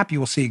conjunction with an app, you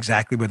will see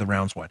exactly where the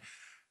rounds went.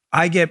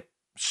 I get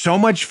so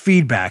much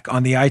feedback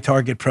on the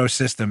iTarget Pro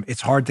system.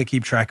 It's hard to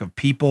keep track of.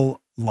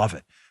 People love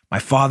it. My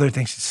father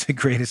thinks it's the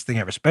greatest thing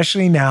ever,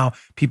 especially now.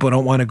 People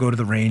don't want to go to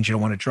the range. They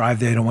don't want to drive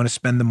there. They don't want to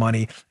spend the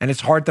money. And it's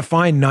hard to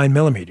find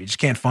 9mm. You just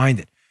can't find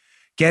it.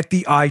 Get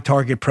the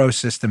iTarget Pro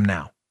system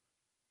now.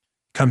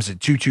 Comes in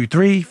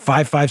 223,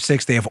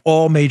 556. They have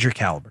all major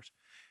calibers.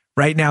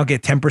 Right now,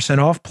 get 10%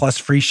 off plus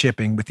free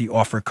shipping with the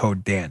offer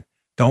code Dan.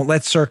 Don't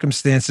let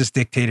circumstances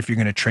dictate if you're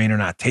going to train or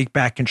not. Take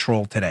back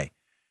control today.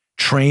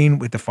 Train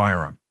with the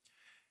firearm.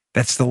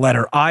 That's the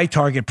letter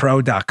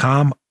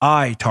itargetpro.com,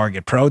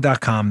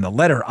 itargetpro.com, the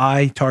letter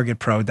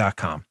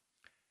itargetpro.com.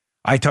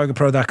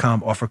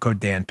 itargetpro.com, offer code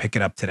Dan. Pick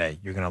it up today.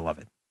 You're going to love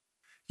it.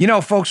 You know,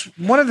 folks,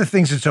 one of the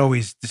things that's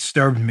always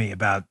disturbed me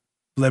about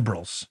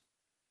liberals,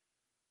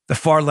 the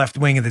far left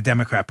wing of the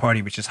Democrat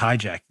Party, which has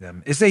hijacked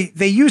them, is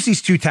they use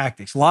these two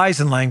tactics, lies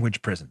and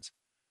language prisons.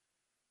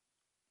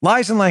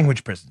 Lies and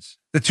language prisons,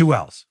 the two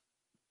L's.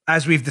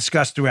 As we've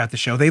discussed throughout the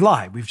show, they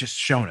lie. We've just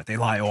shown it. They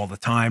lie all the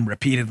time,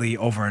 repeatedly,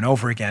 over and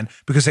over again,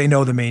 because they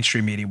know the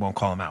mainstream media won't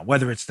call them out.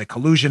 Whether it's the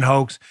collusion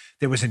hoax,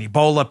 there was an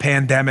Ebola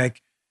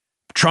pandemic,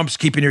 Trump's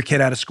keeping your kid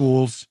out of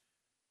schools,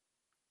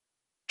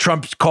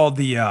 Trump's called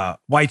the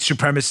white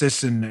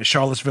supremacists in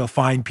Charlottesville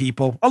fine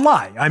people. A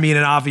lie. I mean,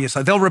 an obvious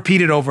lie. They'll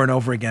repeat it over and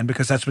over again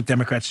because that's what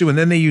Democrats do. And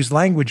then they use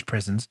language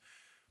prisons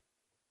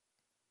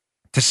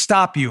to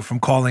stop you from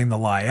calling the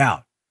lie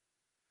out.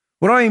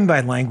 What do I mean by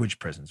language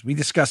prisons? We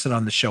discuss it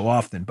on the show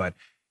often, but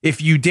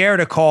if you dare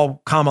to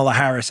call Kamala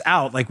Harris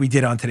out like we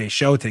did on today's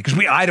show today, because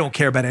I don't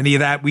care about any of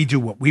that. We do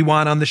what we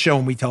want on the show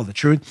and we tell the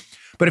truth.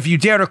 But if you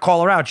dare to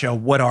call her out, Joe,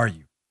 what are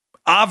you?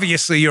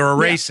 Obviously, you're a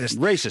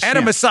racist. And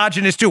a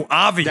misogynist, too,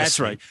 obviously. That's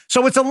right.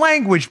 So it's a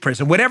language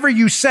prison. Whatever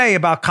you say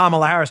about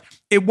Kamala Harris,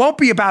 it won't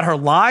be about her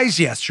lies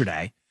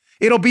yesterday.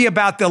 It'll be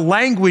about the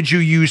language you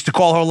use to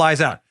call her lies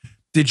out.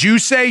 Did you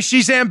say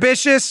she's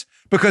ambitious?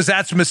 Because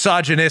that's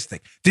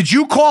misogynistic. Did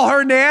you call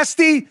her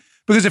nasty?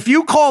 Because if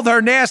you called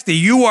her nasty,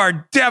 you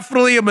are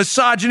definitely a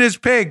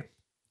misogynist pig.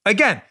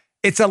 Again,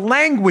 it's a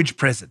language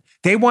prison.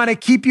 They want to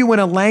keep you in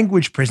a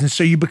language prison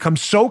so you become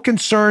so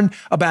concerned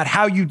about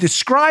how you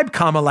describe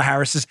Kamala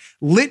Harris's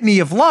litany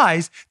of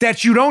lies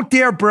that you don't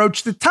dare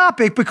broach the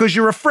topic because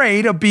you're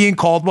afraid of being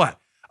called what?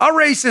 A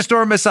racist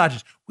or a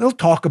misogynist. We'll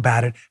talk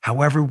about it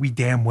however we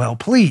damn well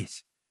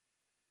please.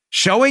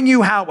 Showing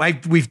you how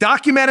we've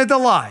documented the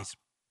lies,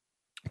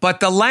 but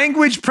the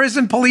language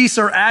prison police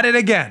are at it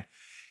again.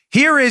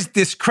 Here is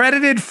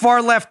discredited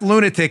far-left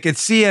lunatic at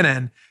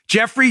CNN,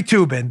 Jeffrey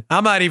Toobin.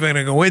 I'm not even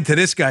going to go into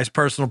this guy's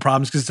personal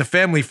problems because it's a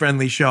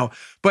family-friendly show.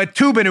 But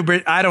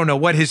Toobin, I don't know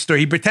what his story,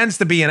 he pretends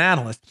to be an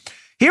analyst.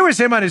 Here is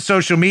him on his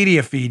social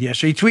media feed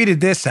yesterday. He tweeted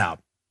this out,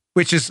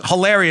 which is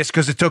hilarious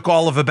because it took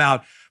all of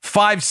about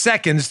 5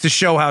 seconds to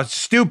show how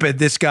stupid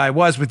this guy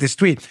was with this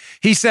tweet.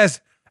 He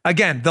says,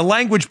 again, the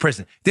language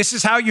prison. This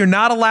is how you're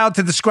not allowed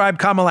to describe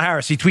Kamala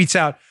Harris. He tweets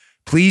out,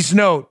 please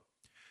note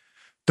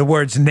the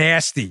words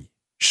nasty,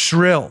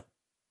 shrill,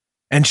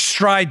 and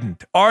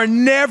strident are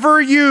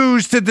never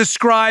used to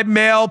describe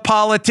male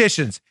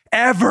politicians.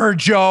 Ever,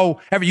 Joe.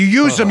 Ever. You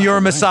use them, you're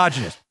a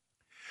misogynist.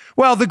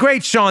 Well, the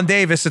great Sean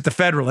Davis at The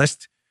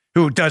Federalist,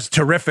 who does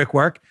terrific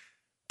work,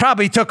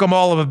 probably took him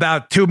all of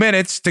about 2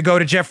 minutes to go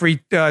to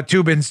Jeffrey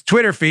Toobin's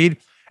Twitter feed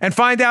and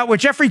find out what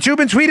Jeffrey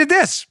Toobin tweeted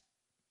this.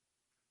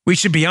 We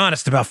should be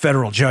honest about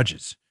federal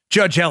judges.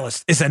 Judge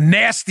Ellis is a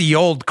nasty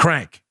old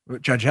crank.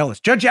 Judge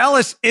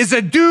Ellis is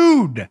a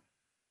dude.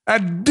 A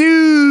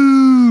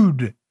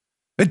dude.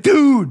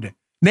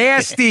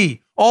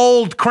 Nasty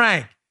old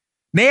crank.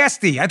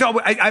 Nasty. I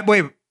thought,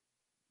 wait,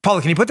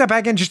 Paula, can you put that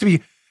back in just to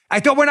be, I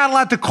thought we're not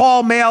allowed to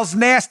call males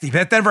nasty.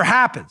 That never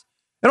happens.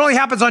 It only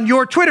happens on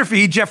your Twitter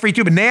feed, Jeffrey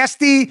Toobin.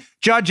 Nasty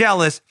Judge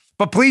Ellis.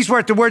 But please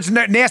work, the words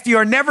nasty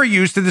are never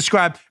used to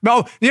describe.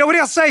 No, you know what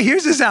he'll say?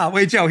 Here's his out.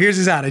 Wait, Joe, here's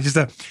his out.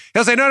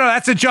 He'll say, no,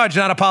 that's a judge,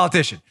 not a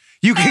politician.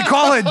 You can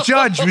call a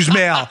judge who's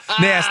male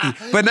nasty,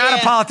 but not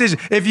a politician.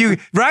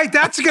 Right?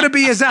 That's going to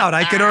be his out.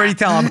 I can already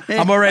tell him.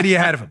 I'm already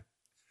ahead of him.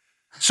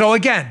 So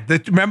again,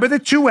 remember the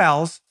 2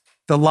 L's,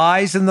 the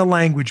lies and the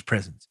language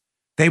prisons.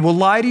 They will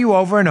lie to you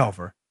over and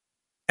over.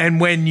 And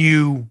when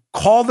you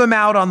call them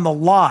out on the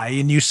lie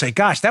and you say,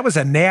 gosh, that was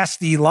a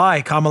nasty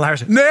lie, Kamala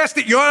Harris.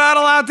 Nasty. You're not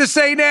allowed to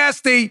say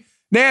nasty.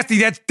 Nasty.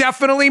 That's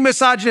definitely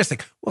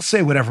misogynistic. We'll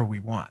say whatever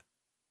we want.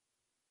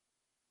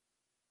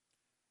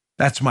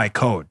 That's my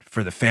code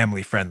for the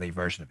family-friendly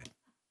version of it.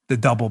 The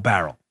double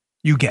barrel.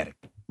 You get it.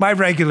 My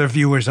regular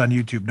viewers on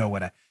YouTube know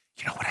what I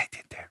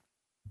did there.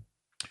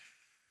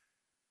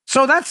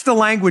 So that's the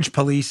language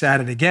police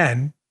at it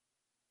again.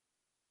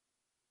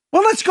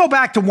 Well, let's go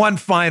back to one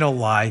final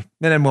lie,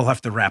 and then we'll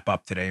have to wrap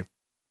up today.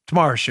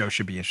 Tomorrow's show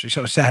should be interesting.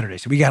 So Saturday,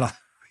 so we got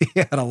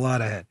a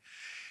lot ahead.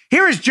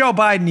 Here is Joe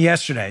Biden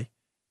yesterday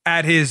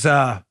at his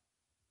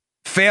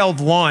failed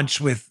launch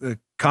with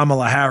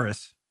Kamala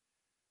Harris,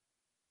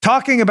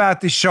 talking about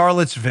the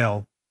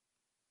Charlottesville.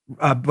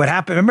 What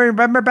happened?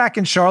 Remember back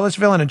in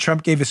Charlottesville, and then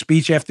Trump gave a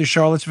speech after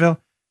Charlottesville?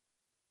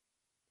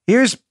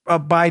 Here's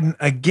Biden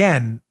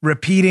again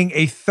repeating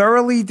a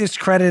thoroughly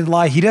discredited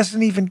lie. He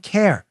doesn't even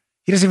care.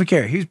 He doesn't even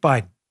care. Here's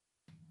Biden.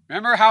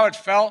 Remember how it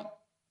felt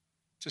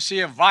to see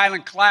a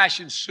violent clash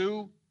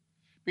ensue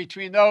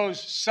between those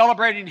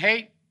celebrating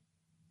hate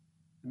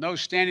and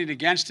those standing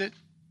against it?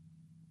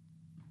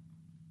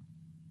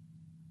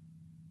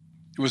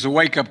 It was a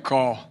wake-up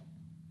call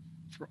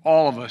for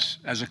all of us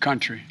as a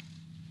country.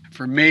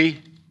 For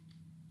me,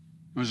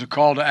 it was a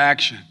call to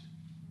action.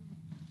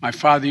 My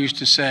father used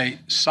to say,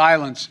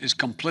 silence is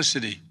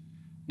complicity,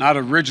 not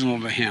original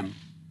to him,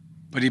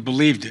 but he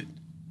believed it.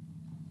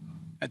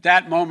 At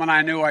that moment,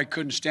 I knew I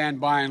couldn't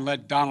stand by and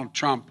let Donald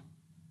Trump,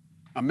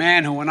 a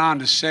man who went on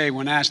to say,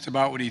 when asked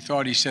about what he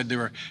thought, he said there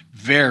were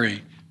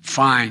very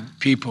fine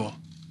people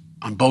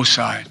on both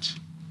sides.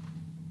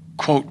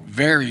 Quote,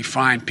 very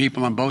fine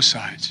people on both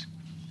sides.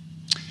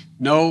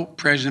 No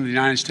president of the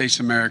United States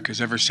of America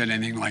has ever said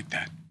anything like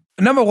that.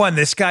 Number one,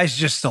 this guy's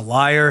just a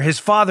liar. His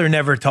father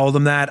never told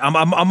him that.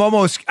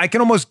 I can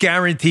almost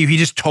guarantee you he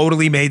just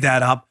totally made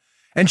that up.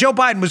 And Joe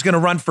Biden was going to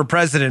run for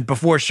president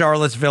before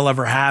Charlottesville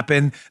ever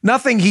happened.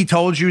 Nothing he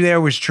told you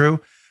there was true.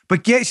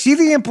 But see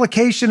the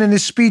implication in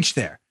his speech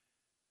there.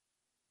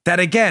 That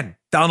again,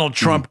 Donald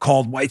Trump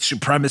called white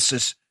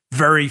supremacists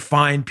very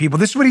fine people.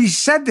 This is what he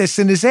said this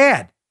in his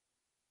ad.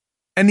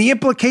 And the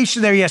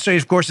implication there yesterday,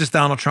 of course, is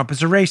Donald Trump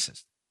is a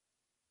racist.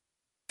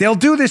 They'll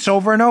do this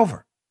over and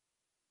over.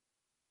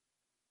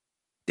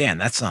 Dan,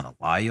 that's not a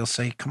lie. You'll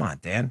say, come on,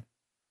 Dan.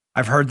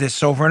 I've heard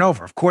this over and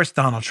over. Of course,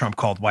 Donald Trump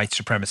called white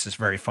supremacists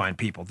very fine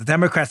people. The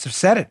Democrats have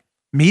said it.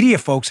 Media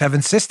folks have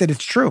insisted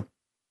it's true.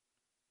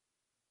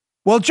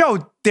 Well,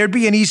 Joe, there'd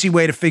be an easy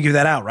way to figure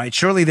that out, right?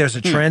 Surely there's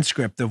a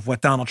transcript of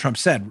what Donald Trump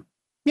said.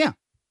 Yeah.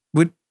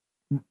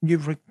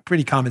 You've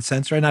pretty common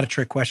sense, right? Not a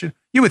trick question.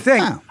 You would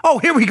think. Oh,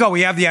 here we go.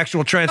 We have the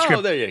actual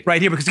transcript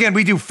right here because, again,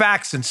 we do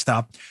facts and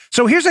stuff.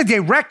 So here's a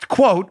direct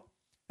quote.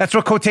 That's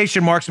what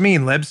quotation marks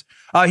mean, libs.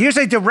 Here's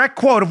a direct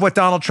quote of what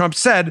Donald Trump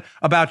said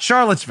about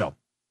Charlottesville.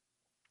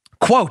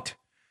 Quote,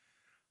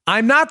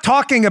 I'm not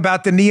talking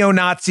about the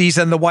neo-Nazis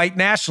and the white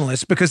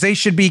nationalists because they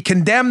should be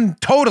condemned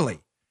totally.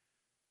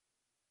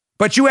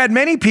 But you had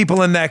many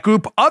people in that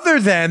group other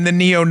than the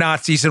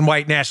neo-Nazis and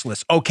white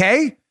nationalists,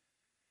 okay?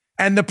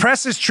 And the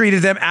press has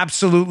treated them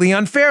absolutely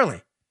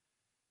unfairly.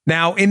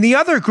 Now, in the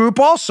other group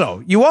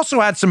also, you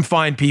also had some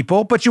fine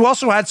people, but you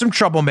also had some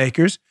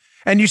troublemakers,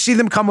 and you see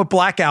them come with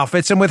black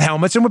outfits and with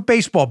helmets and with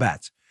baseball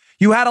bats.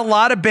 You had a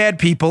lot of bad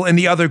people in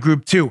the other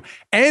group too.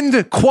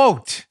 End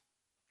quote.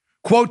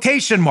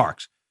 Quotation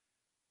marks.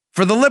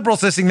 For the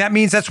liberals listening, that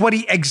means that's what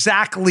he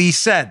exactly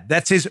said.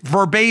 That's his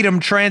verbatim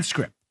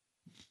transcript.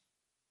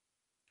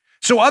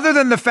 So other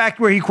than the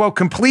fact where he, quote,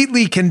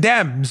 completely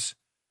condemns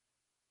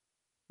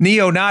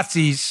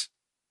neo-Nazis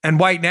and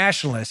white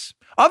nationalists,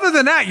 other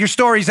than that, your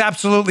story's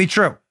absolutely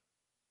true.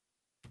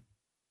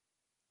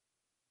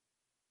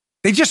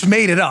 They just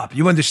made it up.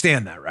 You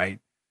understand that, right?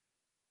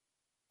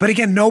 But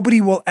again,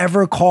 nobody will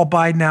ever call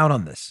Biden out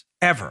on this,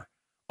 ever,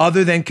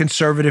 other than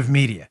conservative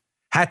media.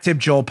 Hat tip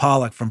Joel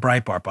Pollack from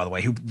Breitbart, by the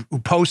way, who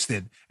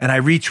posted, and I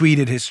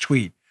retweeted his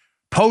tweet,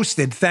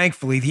 posted,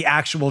 thankfully, the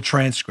actual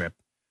transcript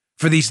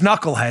for these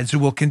knuckleheads who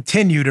will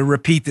continue to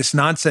repeat this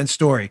nonsense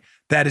story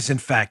that is, in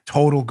fact,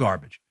 total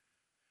garbage.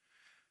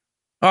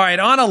 All right,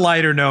 on a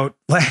lighter note,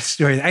 last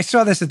story. I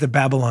saw this at the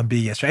Babylon Bee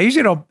yesterday. I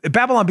usually don't.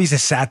 Babylon Bee is a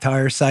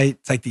satire site.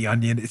 It's like The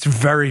Onion. It's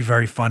very,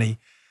 very funny.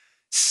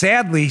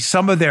 Sadly,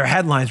 some of their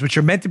headlines, which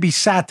are meant to be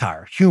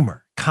satire,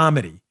 humor,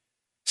 comedy,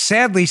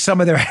 sadly, some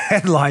of their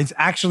headlines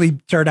actually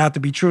turned out to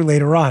be true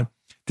later on.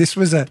 This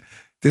was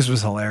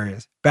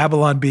hilarious.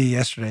 Babylon Bee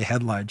yesterday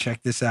headline.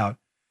 Check this out.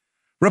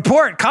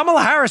 Report: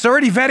 Kamala Harris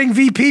already vetting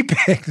VP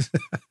picks.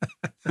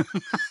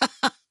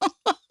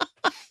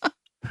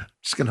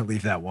 Just going to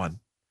leave that one.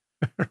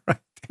 Right.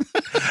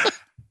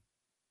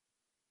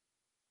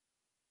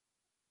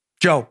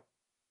 Joe,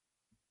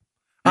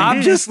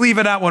 I'm just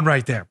leaving that one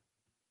right there.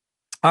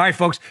 All right,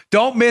 folks,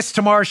 don't miss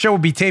tomorrow's show. We'll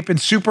be taping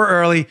super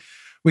early.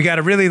 We got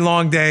a really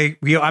long day.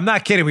 I'm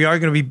not kidding. We are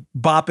going to be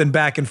bopping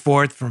back and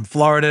forth from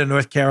Florida,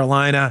 North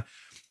Carolina,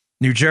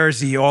 New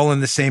Jersey, all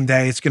in the same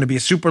day. It's going to be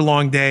a super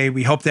long day.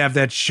 We hope to have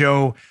that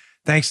show,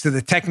 thanks to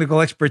the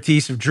technical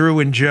expertise of Drew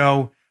and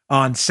Joe,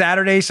 on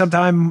Saturday,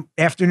 sometime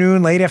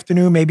afternoon, late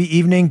afternoon, maybe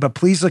evening, but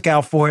please look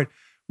out for it.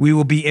 We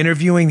will be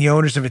interviewing the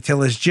owners of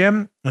Attila's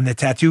Gym and the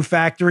Tattoo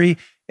Factory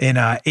in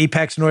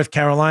Apex, North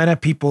Carolina.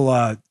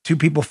 Two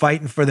people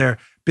fighting for their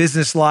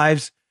business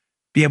lives,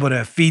 be able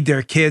to feed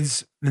their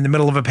kids in the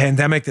middle of a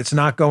pandemic that's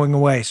not going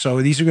away.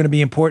 So these are going to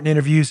be important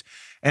interviews.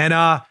 And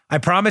I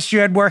promised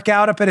you I'd work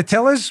out up at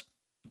Attila's.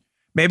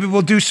 Maybe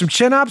we'll do some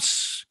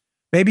chin-ups,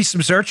 maybe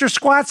some Zercher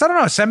squats. I don't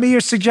know. Send me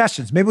your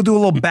suggestions. Maybe we'll do a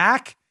little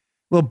back,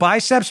 little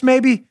biceps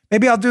maybe.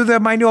 Maybe I'll do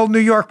my old New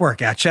York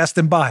workout, chest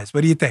and buys.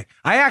 What do you think?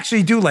 I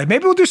actually do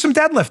maybe we'll do some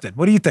deadlifting.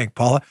 What do you think,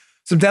 Paula?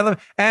 Some deadlift.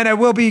 And I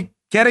will be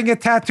getting a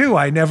tattoo.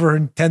 I never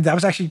intended. I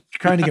was actually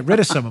trying to get rid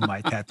of some of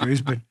my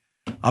tattoos, but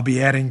I'll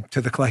be adding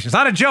to the collection. It's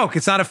not a joke.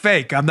 It's not a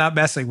fake. I'm not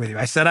messing with you.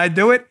 I said I'd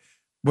do it.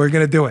 We're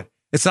going to do it.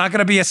 It's not going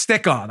to be a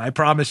stick-on. I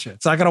promise you.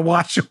 It's not going to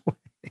wash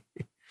away.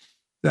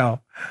 So,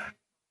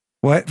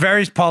 what?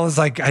 Paula's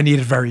like, I need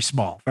it very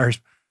small. We'll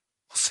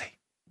see.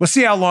 We'll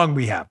see how long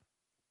we have.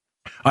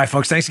 All right,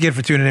 folks, thanks again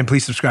for tuning in.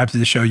 Please subscribe to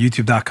the show,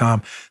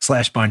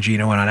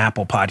 youtube.com/Bongino, and on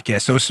Apple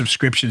Podcasts. Those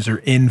subscriptions are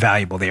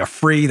invaluable. They are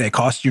free. They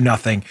cost you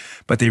nothing,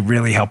 but they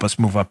really help us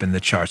move up in the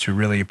charts. We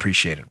really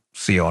appreciate it.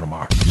 See you all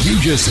tomorrow. You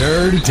just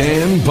heard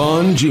Dan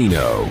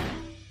Bongino.